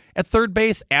defender at third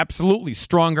base? Absolutely.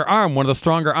 Stronger arm. One of the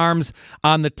stronger arms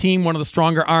on the team. One of the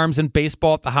stronger arms in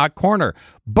baseball at the hot corner.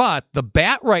 But the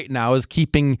bat right now is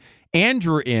keeping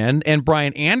Andrew in and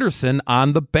Brian Anderson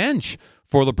on the bench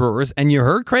for the Brewers. And you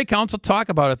heard Craig Counsell talk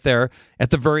about it there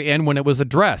at the very end when it was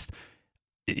addressed.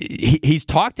 He's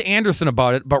talked to Anderson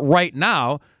about it, but right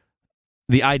now,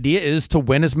 the idea is to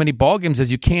win as many ball games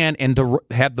as you can and to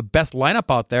have the best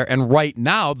lineup out there. And right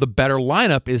now, the better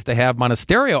lineup is to have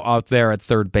Monasterio out there at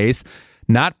third base,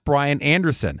 not Brian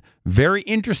Anderson. Very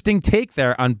interesting take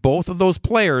there on both of those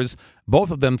players,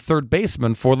 both of them third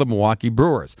basemen for the Milwaukee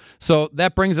Brewers. So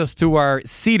that brings us to our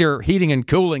Cedar Heating and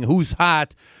Cooling, who's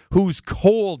hot, who's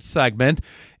cold segment.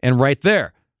 And right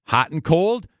there, hot and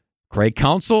cold, Craig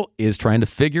Counsell is trying to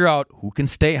figure out who can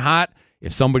stay hot.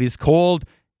 If somebody's cold,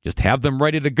 just have them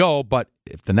ready to go. But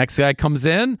if the next guy comes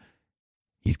in,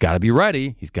 he's got to be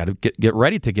ready. He's got to get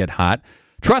ready to get hot.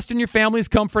 Trust in your family's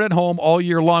comfort at home all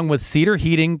year long with Cedar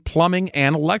Heating, Plumbing,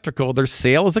 and Electrical. Their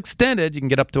sale is extended. You can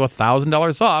get up to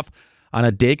 $1,000 off on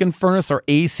a Daikin furnace or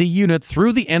AC unit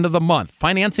through the end of the month.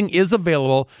 Financing is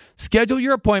available. Schedule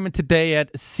your appointment today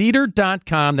at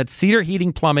cedar.com. That's Cedar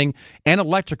Heating, Plumbing, and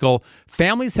Electrical.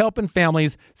 Families helping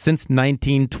families since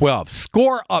 1912.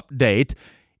 Score update.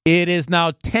 It is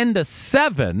now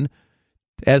 10-7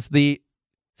 as the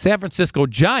San Francisco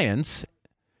Giants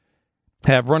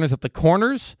have runners at the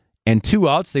corners and 2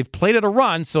 outs. They've played at a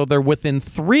run, so they're within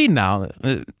 3 now.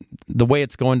 The way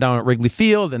it's going down at Wrigley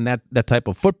Field and that type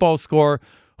of football score,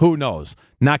 who knows?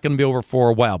 Not going to be over for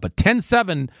a while. But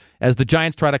 10-7 as the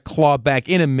Giants try to claw back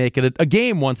in and make it a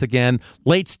game once again.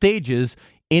 Late stages,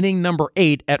 inning number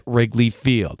 8 at Wrigley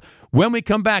Field. When we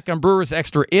come back on Brewers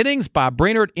Extra Innings, Bob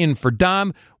Brainerd in for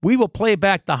Dom. We will play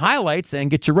back the highlights and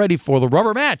get you ready for the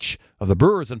rubber match of the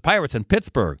Brewers and Pirates in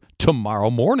Pittsburgh tomorrow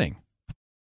morning.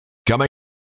 Coming.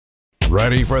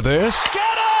 Ready for this?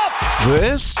 Get up!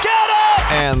 This? Get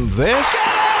up! And this? Get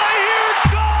out of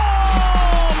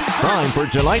here! Go! Time for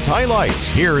tonight's highlights.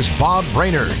 Here's Bob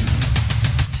Brainerd.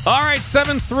 All right,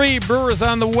 7-3 Brewers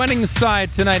on the winning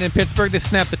side tonight in Pittsburgh. They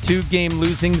snapped the 2-game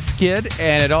losing skid,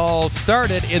 and it all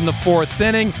started in the 4th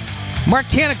inning. Mark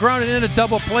Canha grounded in a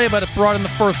double play, but it brought in the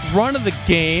first run of the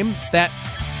game. That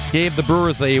gave the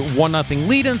Brewers a 1-0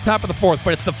 lead in the top of the 4th,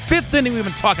 but it's the 5th inning we've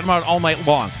been talking about all night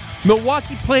long.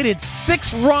 Milwaukee plated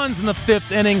 6 runs in the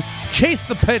 5th inning, chased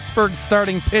the Pittsburgh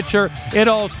starting pitcher. It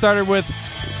all started with,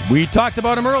 we talked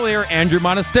about him earlier, Andrew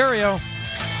Monasterio.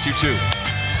 2-2.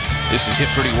 This is hit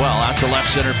pretty well out to left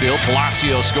center field.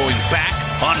 Palacios going back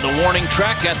onto the warning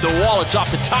track at the wall. It's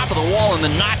off the top of the wall in the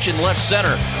notch in left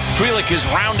center. Frelick is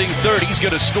rounding third. He's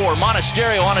going to score.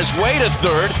 Monasterio on his way to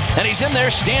third, and he's in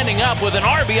there standing up with an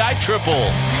RBI triple.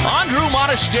 Andrew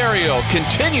Monasterio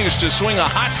continues to swing a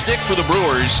hot stick for the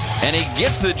Brewers, and he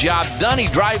gets the job done. He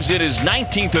drives in his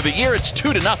 19th of the year. It's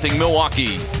 2-0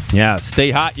 Milwaukee. Yeah,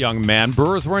 stay hot, young man.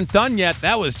 Brewers weren't done yet.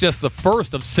 That was just the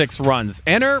first of 6 runs.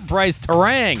 Enter Bryce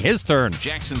Terang. His turn.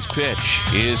 Jackson's pitch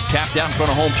is tapped down in front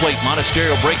of home plate.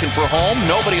 Monasterio breaking for home.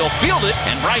 Nobody will field it.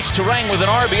 And Bryce Terang with an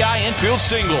RBI infield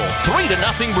single.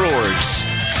 3-0 Brewers.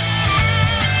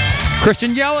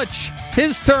 Christian Yelich.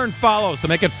 His turn follows to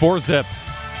make it 4-zip.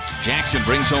 Jackson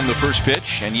brings home the first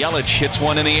pitch, and Yelich hits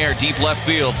one in the air, deep left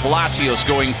field. Palacios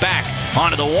going back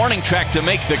onto the warning track to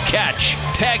make the catch.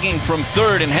 Tagging from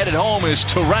third and headed home is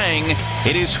Terang.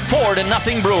 It is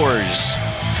 4-0 Brewers.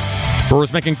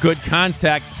 Brewers making good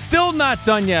contact. Still not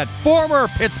done yet. Former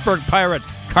Pittsburgh Pirate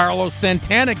Carlos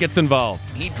Santana gets involved.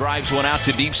 He drives one out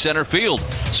to deep center field.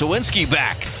 Sawinski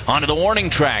back onto the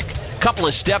warning track. Couple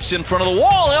of steps in front of the wall.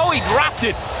 Oh, he dropped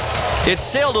it. It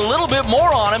sailed a little bit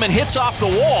more on him and hits off the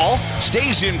wall.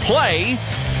 Stays in play.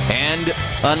 And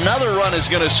another run is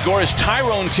going to score as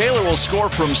Tyrone Taylor will score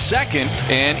from second.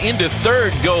 And into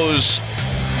third goes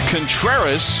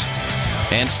Contreras.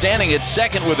 And standing at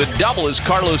second with a double is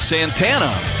Carlos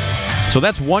Santana. So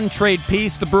that's one trade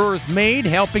piece the Brewers made,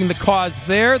 helping the cause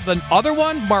there. The other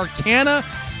one, Marcana,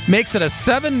 makes it a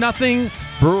 7-0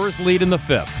 Brewers lead in the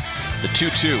 5th. The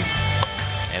 2-2.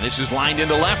 And this is lined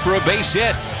into left for a base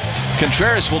hit.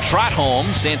 Contreras will trot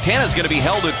home. Santana's going to be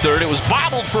held at third. It was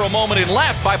bobbled for a moment in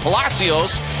left by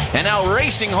Palacios. And now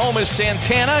racing home is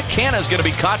Santana. Canna's going to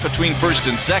be caught between first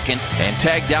and second and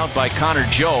tagged out by Connor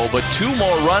Joe. But 2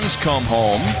 more runs come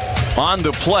home on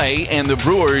the play, and the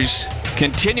Brewers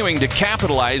continuing to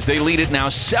capitalize. They lead it now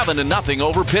 7-0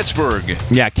 over Pittsburgh.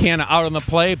 Yeah, Canna out on the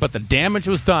play, but the damage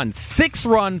was done.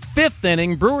 6-run, 5th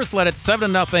inning. Brewers led it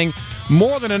 7-0.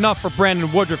 More than enough for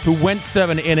Brandon Woodruff, who went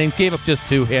 7 innings, gave up just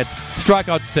 2 hits, struck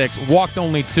out 6, walked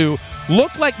only 2.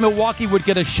 Looked like Milwaukee would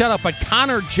get a shutout, but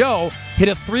Connor Joe hit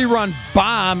a 3-run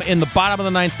bomb in the bottom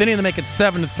of the 9th inning to make it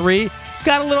 7-3.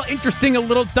 Got a little interesting, a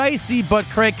little dicey, but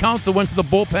Craig Counsell went to the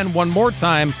bullpen one more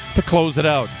time to close it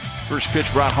out. First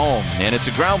pitch brought home, and it's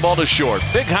a ground ball to short.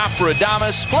 Big hop for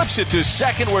Adames, flips it to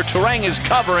second where Terang is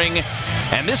covering,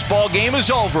 and this ball game is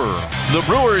over. The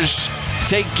Brewers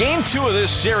take game 2 of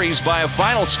this series by a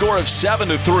final score of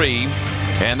 7-3,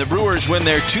 and the Brewers win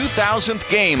their 2000th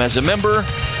game as a member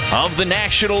of the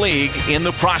National League in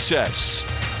the process.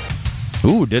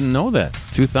 Ooh, didn't know that.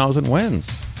 2,000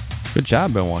 wins. Good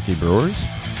job, Milwaukee Brewers.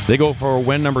 They go for a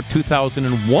win number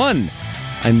 2001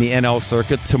 in the NL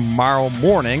circuit tomorrow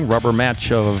morning. Rubber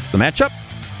match of the matchup.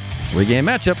 3-game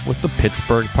matchup with the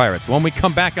Pittsburgh Pirates. When we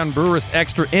come back on Brewers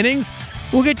Extra Innings,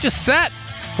 we'll get you set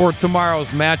for tomorrow's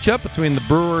matchup between the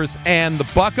Brewers and the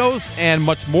Buccos, and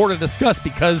much more to discuss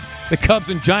because the Cubs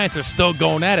and Giants are still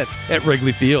going at it at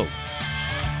Wrigley Field.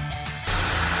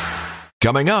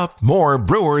 Coming up, more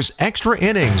Brewers Extra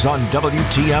Innings on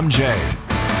WTMJ.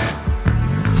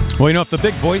 Well, you know, if the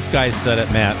big voice guy said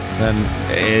it, Matt, then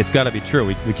it's got to be true.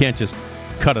 We can't just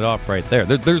cut it off right there.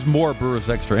 There's more Brewers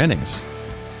Extra Innings,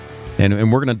 and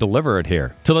we're going to deliver it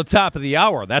here till the top of the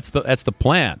hour. That's the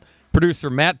plan. Producer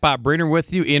Matt, Bob Brainerd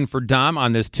with you in for Dom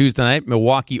on this Tuesday night.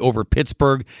 Milwaukee over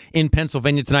Pittsburgh in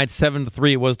Pennsylvania tonight.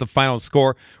 7-3 was the final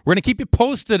score. We're going to keep you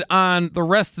posted on the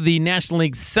rest of the National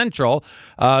League Central.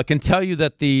 Can tell you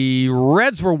that the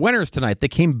Reds were winners tonight. They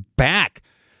came back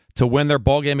to win their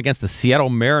ball game against the Seattle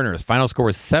Mariners. Final score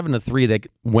was 7-3. They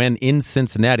win in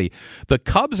Cincinnati. The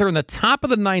Cubs are in the top of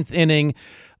the 9th inning,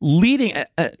 leading,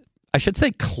 I should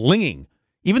say clinging.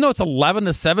 Even though it's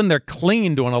 11-7, they're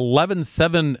clinging to an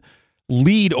 11-7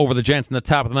 lead over the Giants in the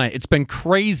top of the 9th. It's been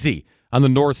crazy on the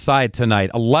north side tonight.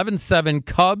 11-7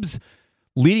 Cubs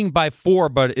leading by 4,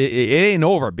 but it ain't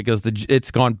over because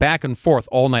it's gone back and forth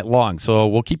all night long. So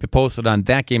we'll keep you posted on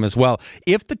that game as well.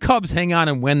 If the Cubs hang on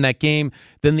and win that game,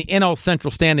 then the NL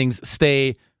Central standings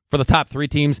stay, for the top 3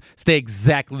 teams, stay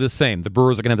exactly the same. The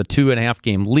Brewers are going to have the 2.5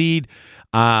 game lead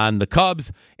on the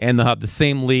Cubs, and they'll have the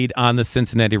same lead on the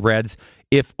Cincinnati Reds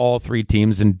if all 3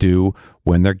 teams do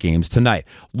win their games tonight.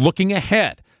 Looking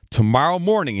ahead, tomorrow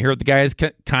morning, you hear the guys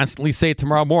constantly say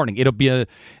tomorrow morning, it'll be a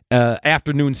early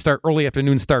afternoon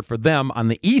start for them on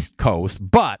the East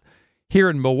Coast, but here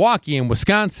in Milwaukee and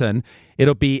Wisconsin,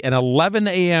 it'll be an 11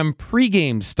 a.m.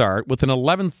 pregame start with an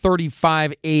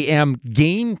 11:35 a.m.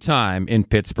 game time in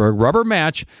Pittsburgh. Rubber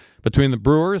match between the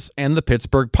Brewers and the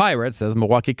Pittsburgh Pirates as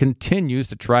Milwaukee continues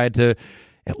to try to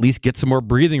at least get some more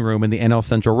breathing room in the NL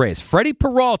Central race. Freddie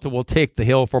Peralta will take the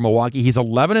hill for Milwaukee. He's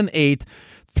 11-8,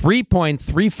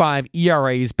 3.35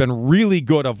 ERA. He's been really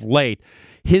good of late.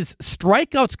 His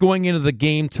strikeouts going into the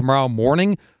game tomorrow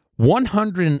morning,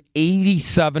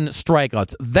 187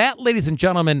 strikeouts. That, ladies and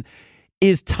gentlemen,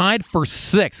 is tied for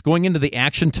sixth going into the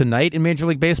action tonight in Major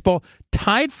League Baseball.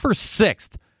 Tied for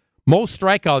sixth most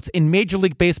strikeouts in Major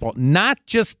League Baseball, not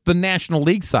just the National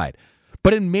League side,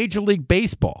 but in Major League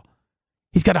Baseball.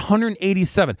 He's got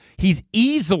 187. He's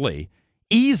easily,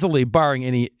 barring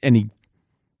any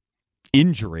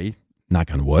injury,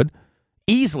 knock on wood,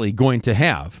 easily going to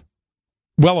have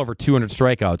well over 200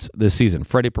 strikeouts this season.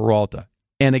 Freddie Peralta.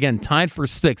 And again, tied for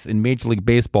sixth in Major League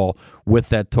Baseball with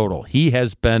that total. He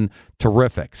has been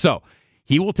terrific. So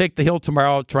he will take the hill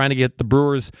tomorrow, trying to get the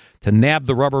Brewers to nab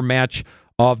the rubber match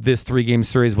of this 3-game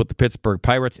series with the Pittsburgh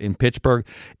Pirates in Pittsburgh.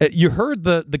 You heard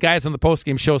the guys on the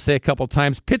postgame show say a couple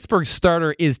times, Pittsburgh's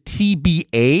starter is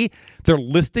TBA. They're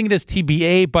listing it as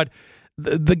TBA, but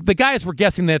the guys were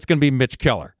guessing that it's going to be Mitch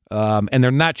Keller. And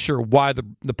they're not sure why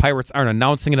the Pirates aren't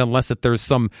announcing it unless that there's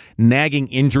some nagging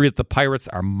injury that the Pirates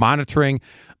are monitoring.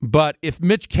 But if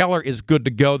Mitch Keller is good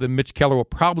to go, then Mitch Keller will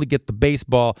probably get the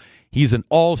baseball. He's an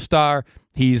all-star.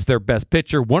 He's their best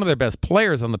pitcher, one of their best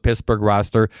players on the Pittsburgh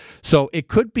roster. So it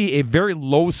could be a very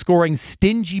low-scoring,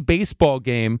 stingy baseball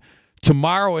game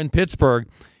tomorrow in Pittsburgh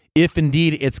if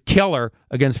indeed it's Keller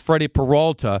against Freddie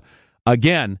Peralta.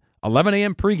 Again, 11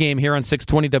 a.m. pregame here on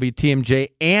 620 WTMJ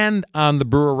and on the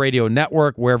Brewer Radio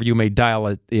Network, wherever you may dial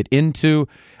it into.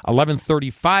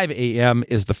 11:35 a.m.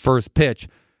 is the first pitch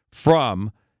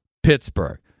from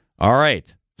Pittsburgh. All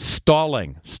right.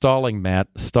 Stalling, Matt,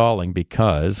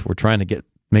 because we're trying to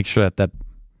make sure that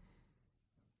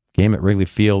game at Wrigley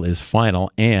Field is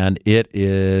final, and it's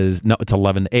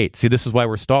 11-8. See, this is why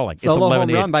we're stalling. Solo home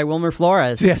run by Wilmer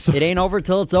Flores. Yeah, it ain't over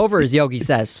till it's over, as Yogi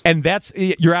says. And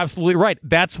you're absolutely right.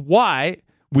 That's why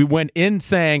we went in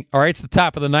saying, all right, it's the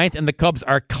top of the ninth, and the Cubs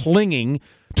are clinging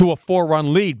to a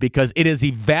 4-run lead because it has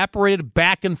evaporated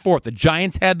back and forth.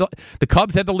 The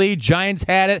Cubs had the lead, Giants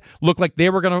had it, looked like they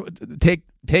were going to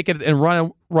take it and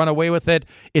run away with it.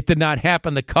 It did not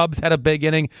happen. The Cubs had a big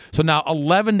inning. So now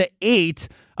 11-8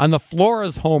 on the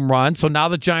Flores home run. So now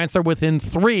the Giants are within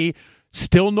 3.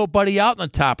 Still nobody out in the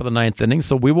top of the ninth inning.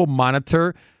 So we will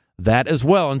monitor that as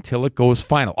well until it goes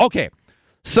final. Okay,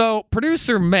 so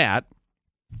producer Matt,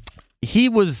 he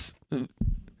was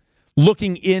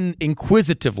looking in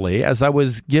inquisitively as I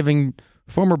was giving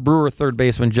former Brewer third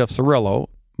baseman Jeff Cirillo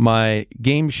my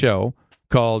game show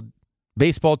called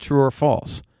Baseball True or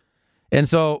False. And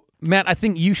so, Matt, I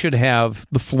think you should have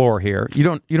the floor here. You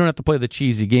don't have to play the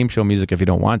cheesy game show music if you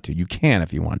don't want to. You can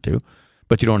if you want to,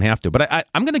 but you don't have to. But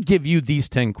I'm going to give you these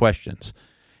 10 questions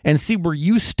and see where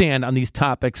you stand on these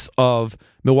topics of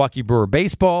Milwaukee Brewer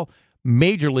baseball,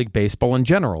 Major League Baseball in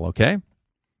general, okay?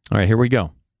 All right, here we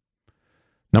go.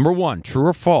 Number 1, true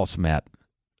or false, Matt?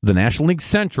 The National League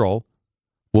Central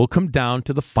will come down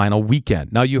to the final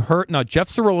weekend. Now, Jeff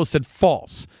Cirillo said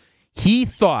false. He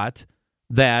thought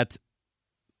that,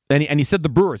 and he said the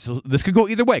Brewers. So this could go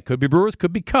either way. Could be Brewers,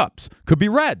 could be Cubs, could be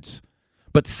Reds.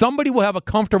 But somebody will have a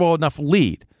comfortable enough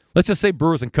lead. Let's just say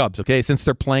Brewers and Cubs, okay, since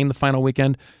they're playing the final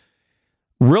weekend.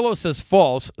 Rillo says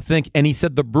false, and he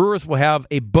said the Brewers will have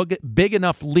a big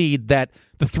enough lead that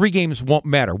the 3 games won't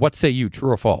matter. What say you,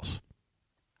 true or false?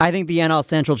 I think the NL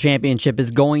Central Championship is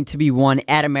going to be won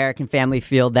at American Family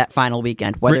Field that final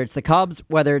weekend. Whether it's the Cubs,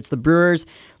 whether it's the Brewers.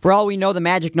 For all we know, the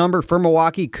magic number for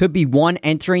Milwaukee could be 1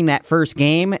 entering that first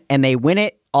game, and they win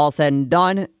it, all said and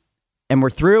done, and we're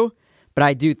through. But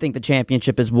I do think the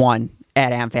championship is won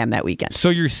at AmFam that weekend. So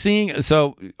you're going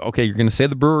to say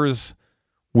the Brewers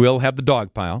will have the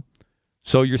dog pile.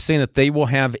 So you're saying that they will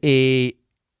have a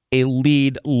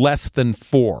lead less than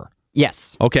 4.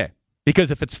 Yes. Okay.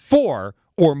 Because if it's 4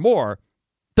 or more,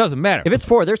 doesn't matter. If it's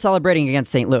 4, they're celebrating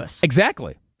against St. Louis.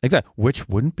 Exactly. Which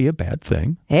wouldn't be a bad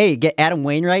thing. Hey, get Adam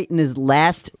Wainwright in his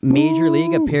last major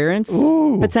league appearance,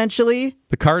 potentially.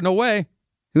 The Cardinal way.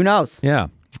 Who knows? Yeah.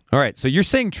 All right. So you're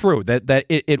saying true, that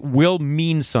it will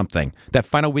mean something, that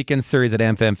final weekend series at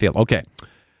AmFam Field. Okay.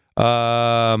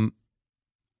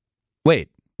 Wait.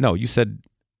 No, you said...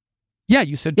 Yeah,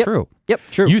 you said true. Yep,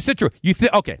 true. You said true.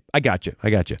 Okay, I got you.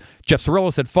 Jeff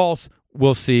Cirillo said false.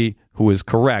 We'll see who is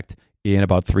correct in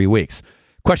about 3 weeks.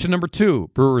 Question number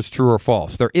 2, Brewers true or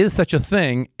false? There is such a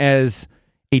thing as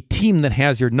a team that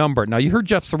has your number. Now, you heard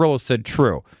Jeff Cirillo said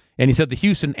true, and he said the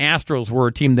Houston Astros were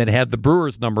a team that had the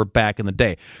Brewers number back in the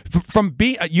day.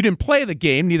 You didn't play the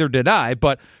game, neither did I,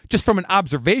 but just from an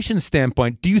observation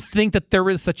standpoint, do you think that there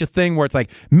is such a thing where it's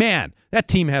like, man, that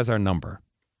team has our number?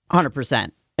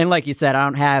 100%. And like you said, I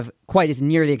don't have quite as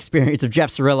near the experience of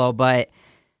Jeff Cirillo, but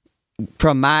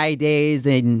from my days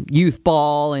in youth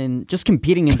ball and just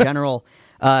competing in general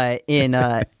in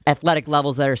athletic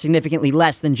levels that are significantly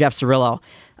less than Jeff Cirillo,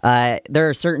 there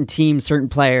are certain teams, certain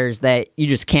players that you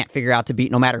just can't figure out to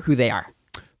beat no matter who they are.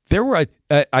 There were,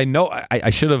 I know, I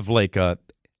should have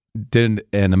did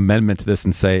an amendment to this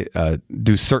and say,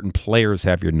 do certain players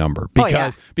have your number?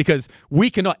 Because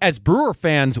we can, as Brewer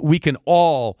fans, we can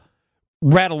all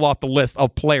rattle off the list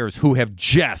of players who have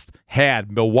just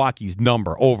had Milwaukee's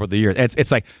number over the years.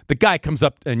 It's like the guy comes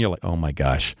up and you're like, oh my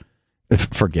gosh,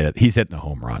 forget it. He's hitting a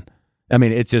home run. I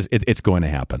mean, it's just it's going to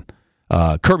happen.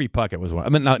 Kirby Puckett was one. I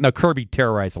mean, now Kirby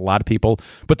terrorized a lot of people,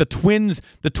 but the Twins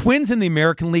in the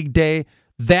American League day,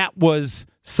 that was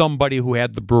somebody who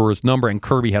had the Brewers' number, and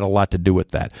Kirby had a lot to do with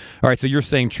that. All right, so you're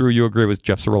saying true. You agree with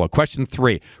Jeff Cirillo. Question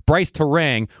 3. Bryce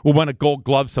Terang will win a Gold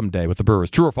Glove someday with the Brewers.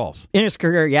 True or false? In his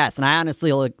career, yes, and I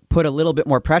honestly will put a little bit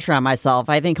more pressure on myself.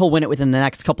 I think he'll win it within the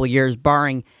next couple of years,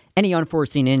 barring any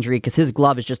unforeseen injury, because his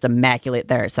glove is just immaculate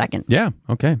there at second. Yeah,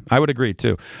 okay. I would agree,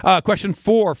 too. Question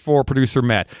 4 for producer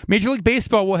Matt. Major League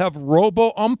Baseball will have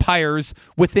robo-umpires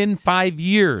within 5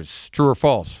 years. True or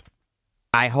false?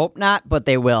 I hope not, but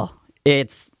they will.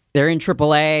 They're in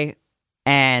AAA,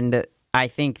 and I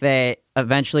think that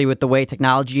eventually with the way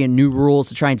technology and new rules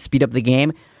to try and speed up the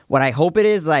game, what I hope it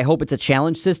is, I hope it's a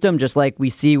challenge system, just like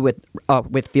we see with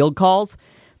field calls,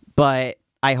 but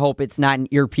I hope it's not an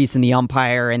earpiece in the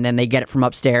umpire, and then they get it from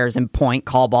upstairs and point,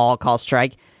 call ball, call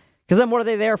strike, because then what are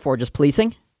they there for, just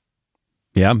policing?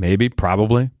 Yeah, maybe,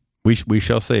 probably. We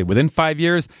shall see. Within 5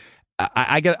 years,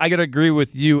 I got to agree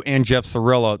with you and Jeff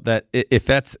Cirillo that if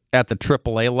that's at the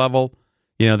AAA level,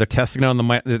 they're testing it on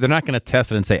they're not going to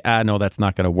test it and say, no, that's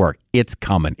not going to work. It's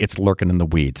coming. It's lurking in the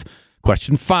weeds.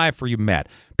 Question 5 for you, Matt.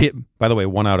 By the way,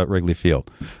 1 out at Wrigley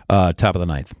Field, top of the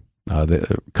 9th.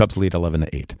 The Cubs lead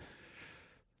 11-8.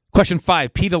 Question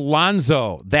 5, Pete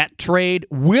Alonso. That trade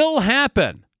will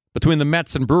happen between the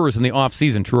Mets and Brewers in the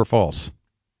offseason. True or false?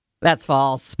 That's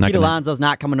false. Pete Alonso's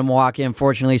not coming to Milwaukee,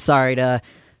 unfortunately. Sorry to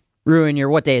ruin your,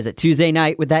 what day is it, Tuesday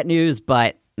night with that news,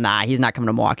 but nah, he's not coming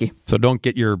to Milwaukee. So don't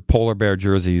get your polar bear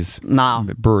jerseys. No.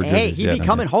 Brewer jerseys. Hey, he'd be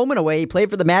coming home and away. He played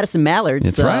for the Madison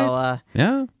Mallards. That's right.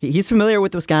 Yeah. He's familiar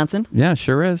with Wisconsin. Yeah,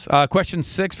 sure is. Question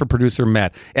 6 for producer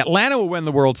Matt. Atlanta will win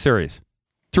the World Series.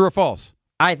 True or false?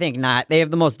 I think not. They have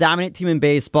the most dominant team in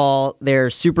baseball. They're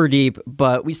super deep,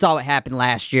 but we saw what happened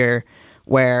last year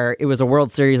where it was a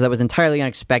World Series that was entirely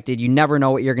unexpected. You never know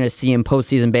what you're going to see in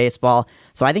postseason baseball.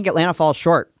 So I think Atlanta falls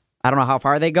short. I don't know how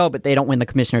far they go, but they don't win the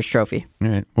Commissioner's Trophy. All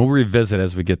right. We'll revisit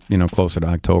as we get closer to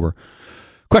October.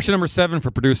 Question number 7 for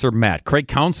producer Matt. Craig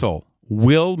Counsell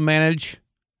will manage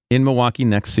in Milwaukee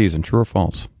next season. True or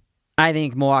false? I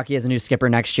think Milwaukee has a new skipper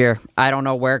next year. I don't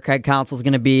know where Craig Counsell's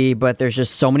going to be, but there's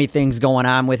just so many things going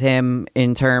on with him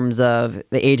in terms of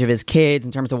the age of his kids,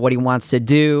 in terms of what he wants to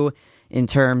do, in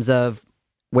terms of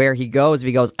where he goes. If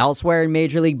he goes elsewhere in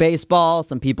Major League Baseball,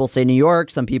 some people say New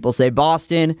York, some people say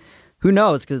Boston. Who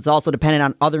knows? Because it's also dependent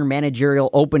on other managerial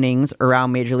openings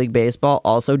around Major League Baseball,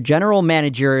 also general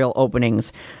managerial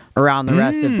openings around the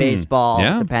rest of baseball,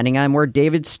 depending on where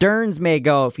David Stearns may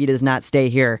go if he does not stay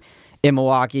here in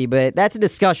Milwaukee. But that's a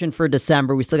discussion for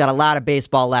December. We still got a lot of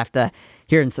baseball left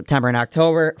here in September and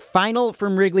October. Final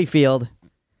from Wrigley Field.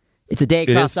 It's a day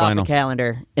crossed off the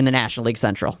calendar in the National League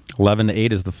Central.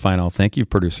 11-8 is the final. Thank you,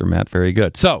 producer Matt. Very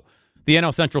good. So, the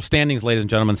NL Central standings, ladies and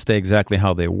gentlemen, stay exactly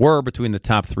how they were between the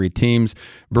top 3 teams.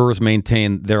 Brewers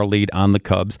maintain their lead on the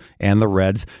Cubs and the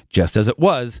Reds, just as it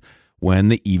was when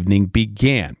the evening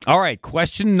began. All right,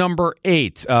 question number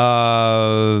 8.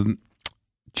 Jackson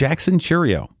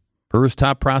Chourio, Brewers'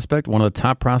 top prospect, one of the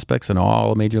top prospects in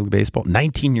all of Major League Baseball,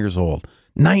 19 years old.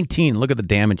 19. Look at the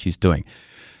damage he's doing.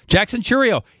 Jackson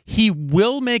Chourio, he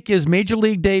will make his Major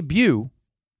League debut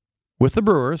with the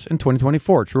Brewers in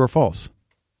 2024. True or false?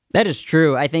 That is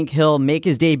true. I think he'll make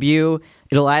his debut.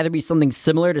 It'll either be something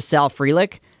similar to Sal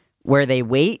Frelick, where they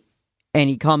wait, and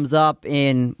he comes up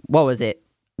in,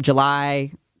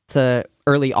 July to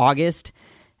early August,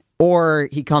 or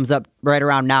he comes up right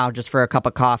around now just for a cup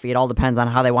of coffee. It all depends on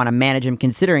how they want to manage him,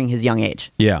 considering his young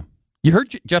age. Yeah. You heard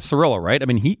Jeff Cirillo, right? I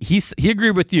mean, he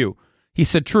agreed with you. He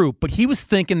said true, but he was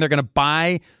thinking they're going to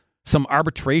buy some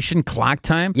arbitration clock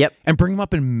time and bring him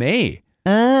up in May.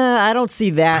 I don't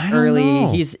see that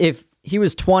early. If he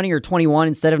was 20 or 21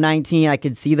 instead of 19, I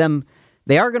could see them.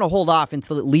 They are going to hold off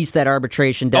until at least that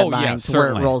arbitration deadline to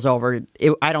where it rolls over.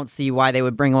 I don't see why they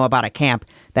would bring him up out of camp.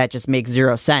 That just makes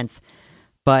zero sense.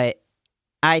 But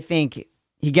I think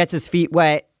he gets his feet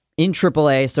wet in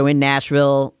AAA, so in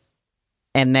Nashville,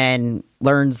 and then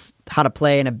learns how to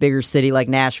play in a bigger city like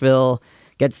Nashville,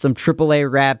 gets some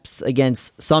AAA reps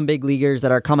against some big leaguers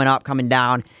that are coming up, coming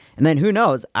down. And then who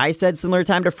knows? I said similar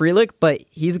time to Frelick, but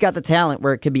he's got the talent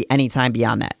where it could be any time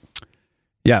beyond that.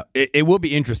 Yeah, it will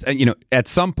be interesting. At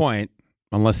some point,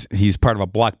 unless he's part of a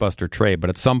blockbuster trade, but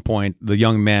at some point, the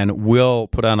young man will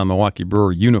put on a Milwaukee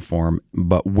Brewer uniform.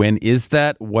 But when is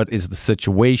that? What is the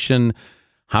situation?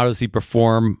 How does he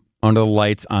perform under the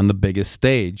lights on the biggest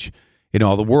stage in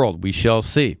all the world? We shall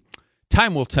see.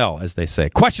 Time will tell, as they say.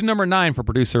 Question number 9 for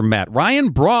producer Matt. Ryan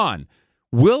Braun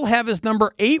will have his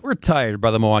number 8 retired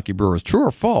by the Milwaukee Brewers. True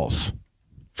or false?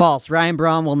 False. Ryan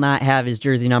Braun will not have his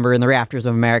jersey number in the rafters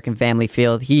of American Family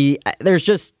Field. There's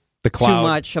just too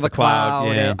much of a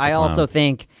cloud. Yeah, I also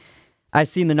think I've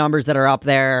seen the numbers that are up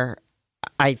there.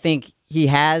 I think he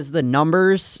has the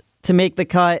numbers to make the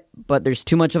cut, but there's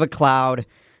too much of a cloud.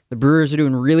 The Brewers are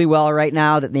doing really well right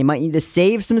now that they might need to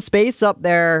save some space up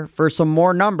there for some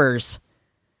more numbers.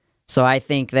 So I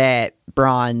think that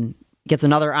Braun gets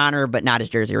another honor, but not his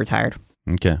jersey retired.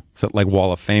 Okay. So like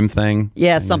Wall of Fame thing?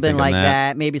 Yeah, something like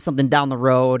that. Maybe something down the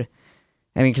road.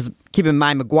 I mean, because keep in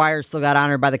mind, McGuire still got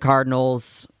honored by the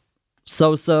Cardinals.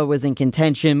 Sosa was in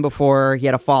contention before he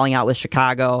had a falling out with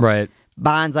Chicago. Right.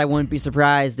 Bonds, I wouldn't be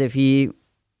surprised if he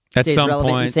stays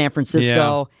relevant in San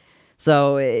Francisco. Yeah.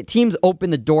 So teams open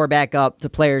the door back up to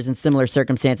players in similar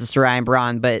circumstances to Ryan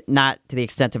Braun, but not to the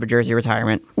extent of a jersey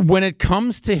retirement. When it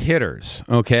comes to hitters,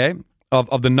 okay,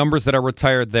 of the numbers that are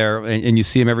retired there, and you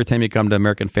see him every time you come to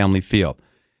American Family Field,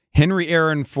 Henry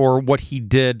Aaron, for what he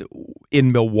did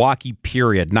in Milwaukee,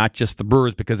 period, not just the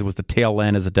Brewers because it was the tail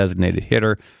end as a designated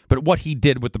hitter, but what he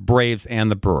did with the Braves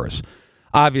and the Brewers.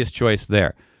 Obvious choice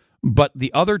there. But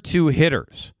the other two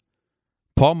hitters,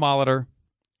 Paul Molitor,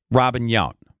 Robin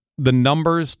Yount, the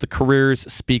numbers, the careers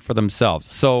speak for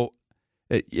themselves. So,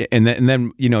 and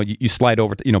then you slide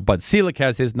over to, Bud Selig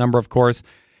has his number, of course,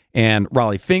 and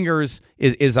Raleigh Fingers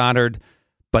is honored,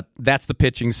 but that's the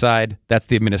pitching side. That's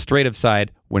the administrative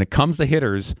side. When it comes to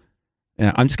hitters,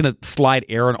 I'm just going to slide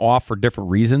Aaron off for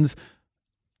different reasons.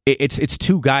 It's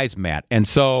two guys, Matt, and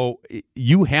so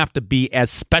you have to be as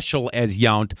special as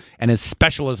Yount and as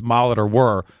special as Molitor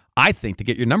were, I think, to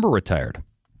get your number retired.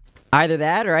 Either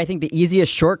that, or I think the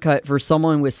easiest shortcut for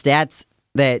someone with stats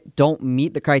that don't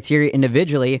meet the criteria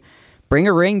individually, bring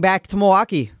a ring back to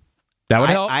Milwaukee. That would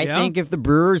help. I think if the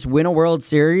Brewers win a World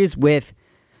Series with,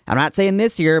 I'm not saying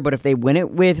this year, but if they win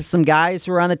it with some guys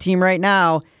who are on the team right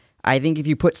now, I think if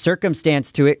you put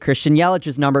circumstance to it, Christian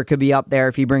Yelich's number could be up there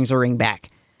if he brings a ring back.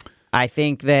 I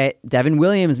think that Devin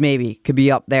Williams maybe could be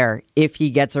up there if he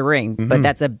gets a ring, but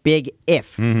that's a big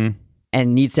if and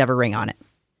needs to have a ring on it.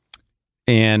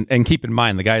 And keep in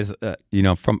mind, the guys,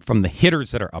 from the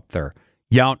hitters that are up there,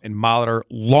 Yount and Molitor,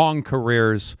 long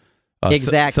careers,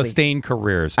 exactly. Sustained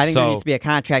careers. I think there needs to be a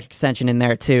contract extension in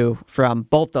there, too, from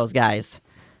both those guys.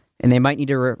 And they might need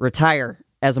to retire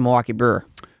as a Milwaukee Brewer.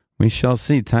 We shall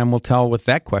see. Time will tell with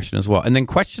that question as well. And then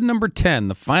question number 10,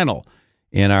 the final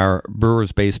in our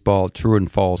Brewers baseball true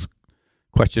and false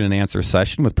question and answer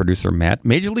session with producer Matt.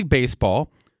 Major League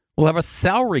Baseball will have a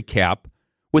salary cap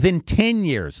within 10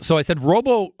 years. So I said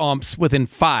robo-umps within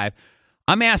 5.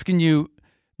 I'm asking you,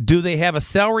 do they have a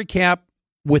salary cap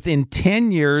within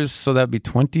 10 years? So that would be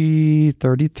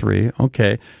 2033.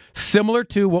 Okay. Similar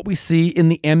to what we see in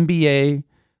the NBA,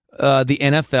 the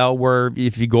NFL, where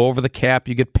if you go over the cap,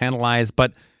 you get penalized.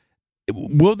 But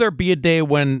will there be a day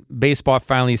when baseball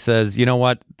finally says, you know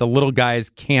what, the little guys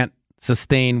can't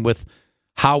sustain with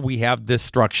how we have this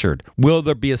structured? Will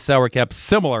there be a salary cap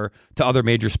similar to other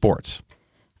major sports?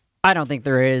 I don't think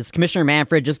there is. Commissioner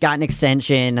Manfred just got an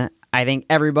extension. I think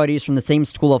everybody's from the same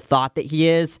school of thought that he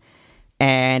is.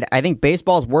 And I think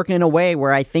baseball's working in a way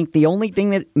where I think the only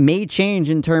thing that may change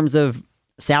in terms of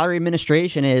salary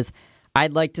administration is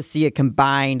I'd like to see a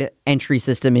combined entry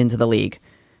system into the league,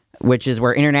 which is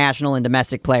where international and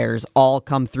domestic players all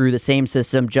come through the same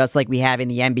system, just like we have in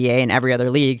the NBA and every other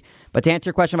league. But to answer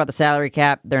your question about the salary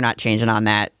cap, they're not changing on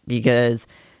that because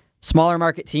smaller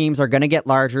market teams are going to get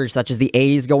larger, such as the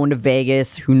A's going to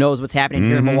Vegas. Who knows what's happening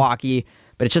here in Milwaukee,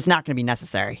 but it's just not going to be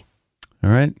necessary.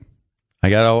 All right. I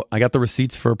got the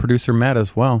receipts for producer Matt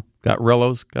as well. Got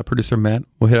Rellos, got producer Matt.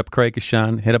 We'll hit up Craig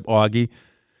Kashan, hit up Augie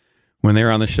when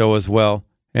they're on the show as well.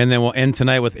 And then we'll end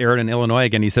tonight with Aaron in Illinois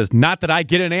again. He says, not that I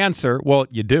get an answer. Well,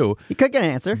 you do. You could get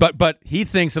an answer. But he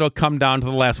thinks it'll come down to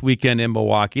the last weekend in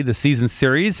Milwaukee. The season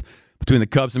series between the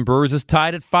Cubs and Brewers is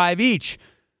tied at 5 each.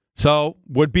 So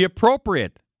would be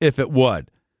appropriate if it would.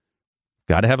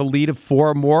 Got to have a lead of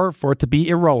 4 or more for it to be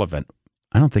irrelevant.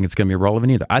 I don't think it's going to be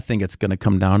irrelevant either. I think it's going to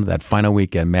come down to that final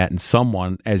weekend, Matt, and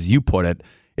someone, as you put it,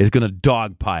 is going to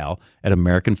dogpile at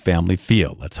American Family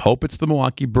Field. Let's hope it's the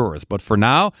Milwaukee Brewers. But for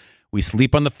now, We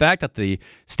sleep on the fact that the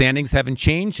standings haven't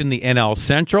changed in the NL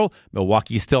Central.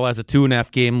 Milwaukee still has a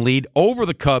 2.5 game lead over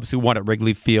the Cubs, who won at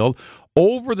Wrigley Field,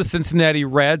 over the Cincinnati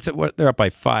Reds. They're up by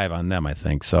 5 on them, I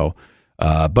think. So,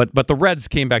 but the Reds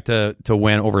came back to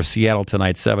win over Seattle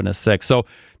tonight, 7-6. So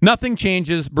nothing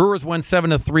changes. Brewers win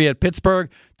 7-3 at Pittsburgh.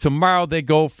 Tomorrow they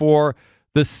go for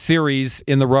the series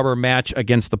in the rubber match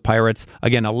against the Pirates.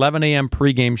 Again, 11 a.m.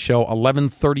 pregame show.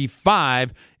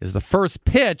 11:35 is the first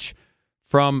pitch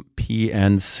from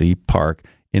PNC Park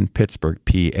in Pittsburgh,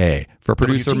 PA. For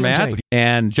producer Matt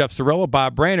and Jeff Cirillo,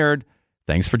 Bob Brainerd,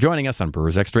 thanks for joining us on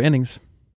Brewers Extra Innings.